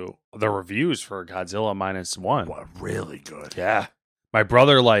able to. The reviews for Godzilla -1. What, really good. Yeah. My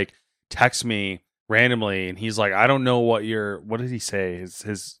brother like texts me randomly and he's like, I don't know what did he say?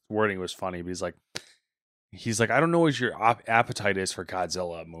 His wording was funny, but he's like, I don't know what your appetite is for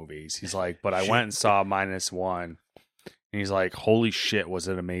Godzilla movies. He's like, but I went and saw -1. And he's like, holy shit, was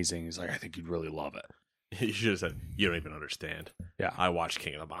it amazing? He's like, I think you'd really love it. You should have said, you don't even understand. Yeah. I watched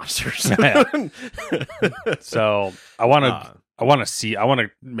King of the Monsters. So I want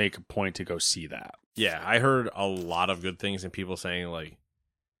to make a point to go see that. Yeah, I heard a lot of good things and people saying like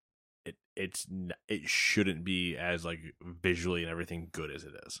it shouldn't be as like visually and everything good as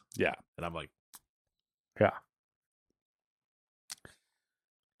it is. Yeah. And I'm like, yeah.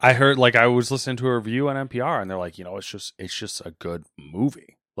 I heard like I was listening to a review on NPR and they're like, it's just a good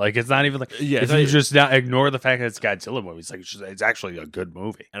movie. Like it's not even like if you just not ignore the fact that it's Godzilla movie. It's like it's actually a good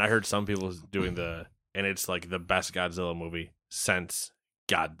movie. And I heard some people doing and it's like the best Godzilla movie since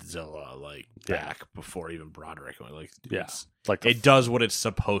Godzilla, like back before even Broderick. Like, like it does what it's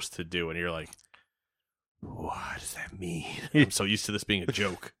supposed to do, and you're like, what does that mean? I'm so used to this being a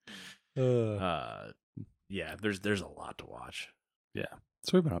joke. Yeah, there's a lot to watch. Yeah,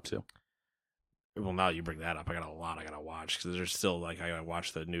 that's what we've been up to. Well, now you bring that up, I got a lot I gotta watch because there's still like I gotta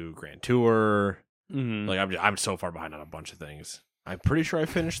watch the new Grand Tour. Mm-hmm. Like I'm so far behind on a bunch of things. I'm pretty sure I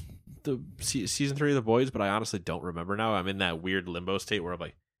finished the season 3 of The Boys, but I honestly don't remember now. I'm in that weird limbo state where I'm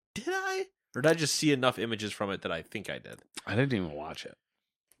like, did I? Or did I just see enough images from it that I think I did? I didn't even watch it.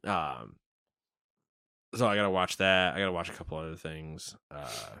 So I gotta watch that. I gotta watch a couple other things.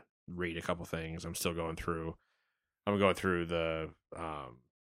 Read a couple things. I'm going through the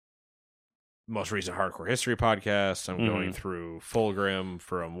most recent Hardcore History podcast. I'm going through Fulgrim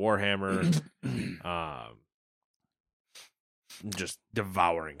from Warhammer. Just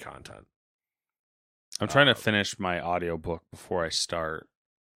devouring content. I'm trying to finish my audiobook before I start.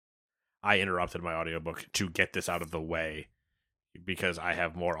 I interrupted my audiobook to get this out of the way because I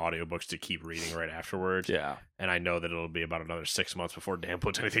have more audiobooks to keep reading right afterwards. Yeah. And I know that it'll be about another 6 months before Dan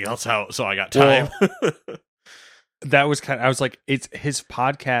puts anything else out, so I got time. Well, that was I was like, his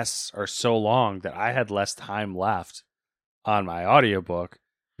podcasts are so long that I had less time left on my audiobook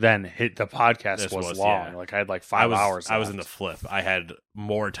than the podcast was long. Yeah. Like I had like 5 hours left. I was in the flip. I had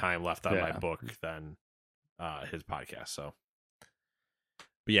more time left on my book than his podcast. So,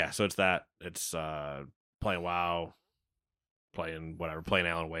 but yeah, so it's that. It's playing WoW, playing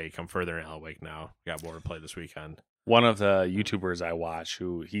Alan Wake. I'm further in Alan Wake now. Got more to play this weekend. One of the YouTubers I watch,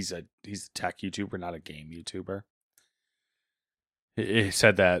 who he's a tech YouTuber, not a game YouTuber. He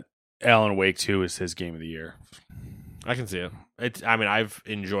said that Alan Wake 2 is his game of the year. I can see it. I've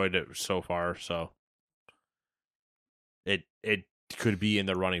enjoyed it so far, so it could be in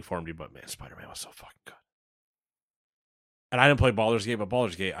the running for me, but man, Spider-Man was so fucking good. And I didn't play Baldur's Gate, but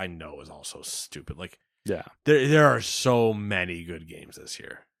Baldur's Gate I know is also stupid. Like, yeah, there are so many good games this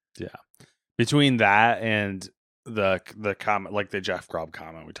year. Yeah, between that and the comment, like the Jeff Grubb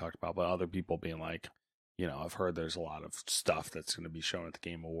comment we talked about other people being like, I've heard there's a lot of stuff that's going to be shown at the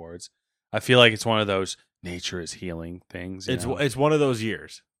Game Awards. I feel like it's one of those nature is healing things. It's one of those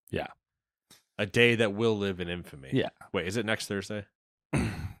years. Yeah. A day that will live in infamy. Yeah. Wait, is it next Thursday?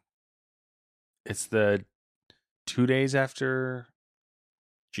 It's the 2 days after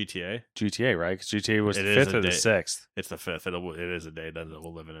GTA, right? Because GTA was the 5th or the 6th. It's the 5th. It is a day that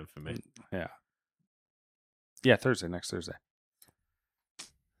will live in infamy. Yeah. Yeah, Thursday, next Thursday.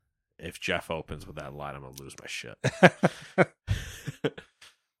 If Jeff opens with that line, I'm going to lose my shit.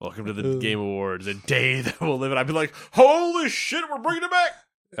 Welcome to the Game Awards, a day that will live in. I'd be like, holy shit, we're bringing it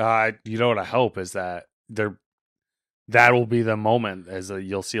back. You know what I hope is that that will be the moment as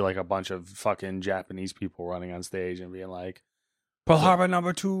you'll see like a bunch of fucking Japanese people running on stage and being like, Pearl Harbor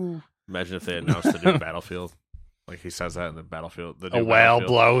 #2. Imagine if they announced the new Battlefield. Like he says that in the Battlefield. A whale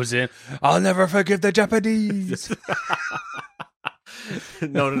blows in. I'll never forgive the Japanese.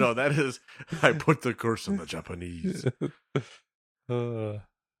 No. That is, I put the curse on the Japanese.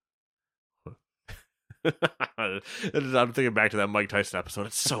 I'm thinking back to that Mike Tyson episode.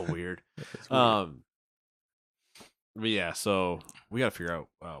 It's so weird. But yeah, so we got to figure out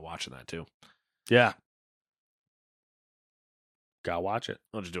watching that too. Yeah. Gotta watch it.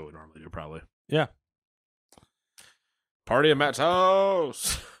 I'll just do what we normally do, probably. Yeah. Party at Matt's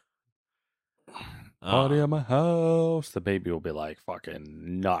house. Party at my house. The baby will be like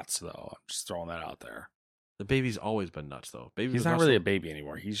fucking nuts, though. I'm just throwing that out there. The baby's always been nuts, though. He's not really a baby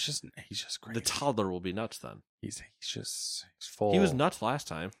anymore. He's just crazy. The toddler will be nuts then. He's full. He was nuts last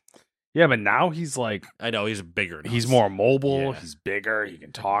time. Yeah, but now he's like, I know he's bigger. He's more mobile. Yeah. He's bigger. He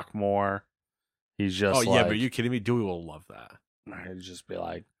can talk more. He's just. Oh yeah, but are you kidding me? Dewey will love that. I'd just be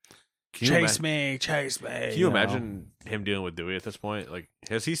like, chase me. Can you imagine him dealing with Dewey at this point? Like,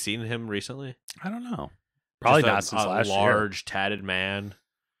 has he seen him recently? I don't know. Probably not since last year. Large, tatted man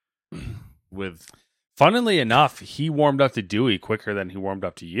with. Funnily enough, he warmed up to Dewey quicker than he warmed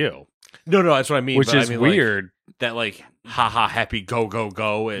up to you. No, that's what I mean. Which is weird. Like, that like, haha, happy,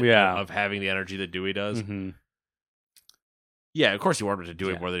 go, Yeah. of having the energy that Dewey does. Mm-hmm. Yeah, of course he warmed up to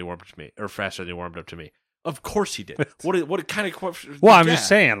Dewey more than he warmed up to me, or faster than he warmed up to me. Of course he did. What kind of question? Well, I'm just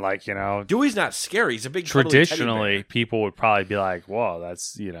saying, like, you know, Dewey's not scary. He's a big. Traditionally, people would probably be like, "Whoa,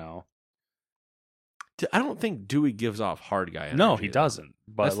 that's I don't think Dewey gives off hard guy energy. No, he doesn't.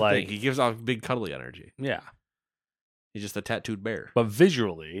 But that's like, he gives off big cuddly energy. Yeah, he's just a tattooed bear. But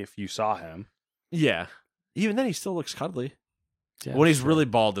visually, if you saw him, yeah, even then he still looks cuddly. Yeah, when he's really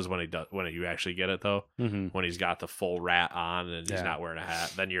bald is when you actually get it though. Mm-hmm. When he's got the full rat on and he's not wearing a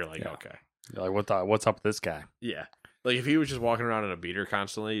hat, then you're like, okay. You're like, what's up with this guy? Yeah. Like if he was just walking around in a beater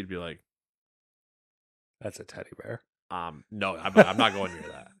constantly, you'd be like, that's a teddy bear. No, I'm not going near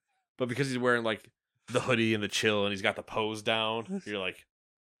that. But because he's wearing like the hoodie and the chill and he's got the pose down, you're like,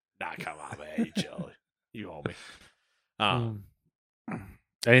 nah, come on, man, you chill. You hold me.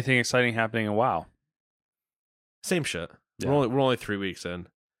 Anything exciting happening in WoW? Same shit. Yeah. We're only 3 weeks in.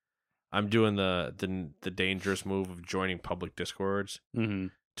 I'm doing the dangerous move of joining public discords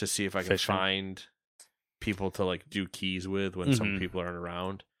to see if I can find people to like do keys with when some people aren't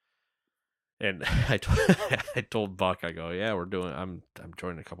around. And I told Buck, I go, yeah, I'm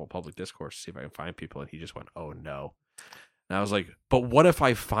joining a couple public discourses to see if I can find people. And he just went, oh no. And I was like, but what if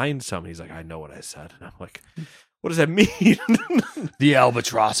I find some? He's like, I know what I said. And I'm like, what does that mean? The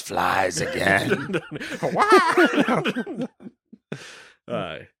albatross flies again.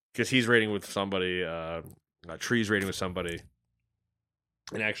 Because he's raiding with somebody, Tree's raiding with somebody.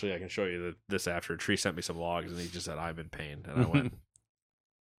 And actually, I can show you this after. Tree sent me some logs, and he just said, I'm in pain. And I went,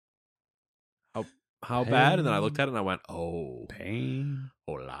 how bad? And then I looked at it, and I went, oh. Pain?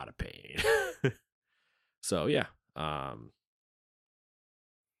 A lot of pain. So, yeah. I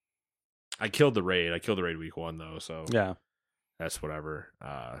killed the raid. I killed the raid week 1, though, so. Yeah. That's whatever.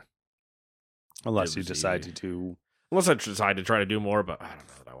 Unless you decide to. Unless I decide to try to do more, but I don't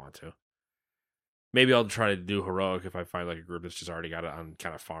know that I want to. Maybe I'll try to do heroic if I find like a group that's just already got it on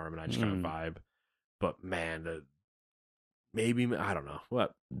kind of farm and I just kind of vibe. But man, maybe I don't know.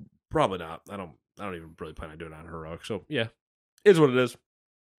 What? Probably not. I don't even really plan on doing it on heroic. So yeah, it is what it is.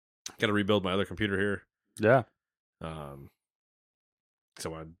 Got to rebuild my other computer here. Yeah. So I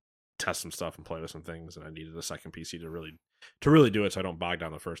want to test some stuff and play with some things, and I needed a second PC to really do it, so I don't bog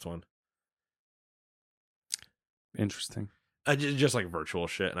down the first one. Interesting. Just like virtual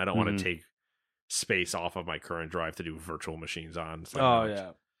shit, and I don't want to take space off of my current drive to do virtual machines on. So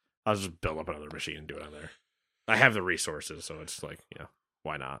yeah. I'll just build up another machine and do it on there. I have the resources, so it's like,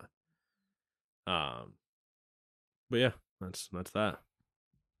 why not? But yeah, that's that.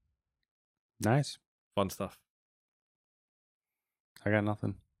 Nice. Fun stuff. I got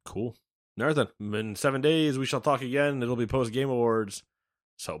nothing. Cool. Nothing. In 7 days, we shall talk again. It'll be post Game Awards,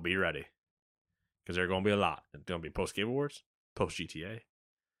 so be ready. Because there are going to be a lot. It's going to be post Game Awards, post GTA,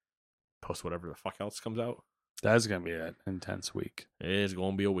 post whatever the fuck else comes out. That's going to be an intense week. It's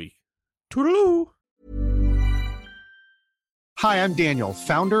going to be a week. Toodaloo! Hi, I'm Daniel,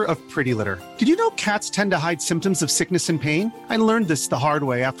 founder of Pretty Litter. Did you know cats tend to hide symptoms of sickness and pain? I learned this the hard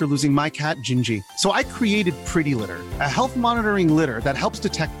way after losing my cat, Gingy. So I created Pretty Litter, a health monitoring litter that helps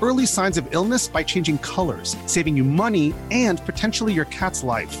detect early signs of illness by changing colors, saving you money and potentially your cat's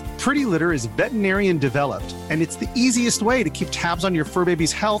life. Pretty Litter is veterinarian developed, and it's the easiest way to keep tabs on your fur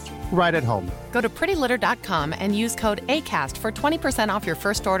baby's health right at home. Go to prettylitter.com and use code ACAST for 20% off your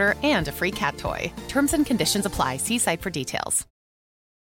first order and a free cat toy. Terms and conditions apply. See site for details.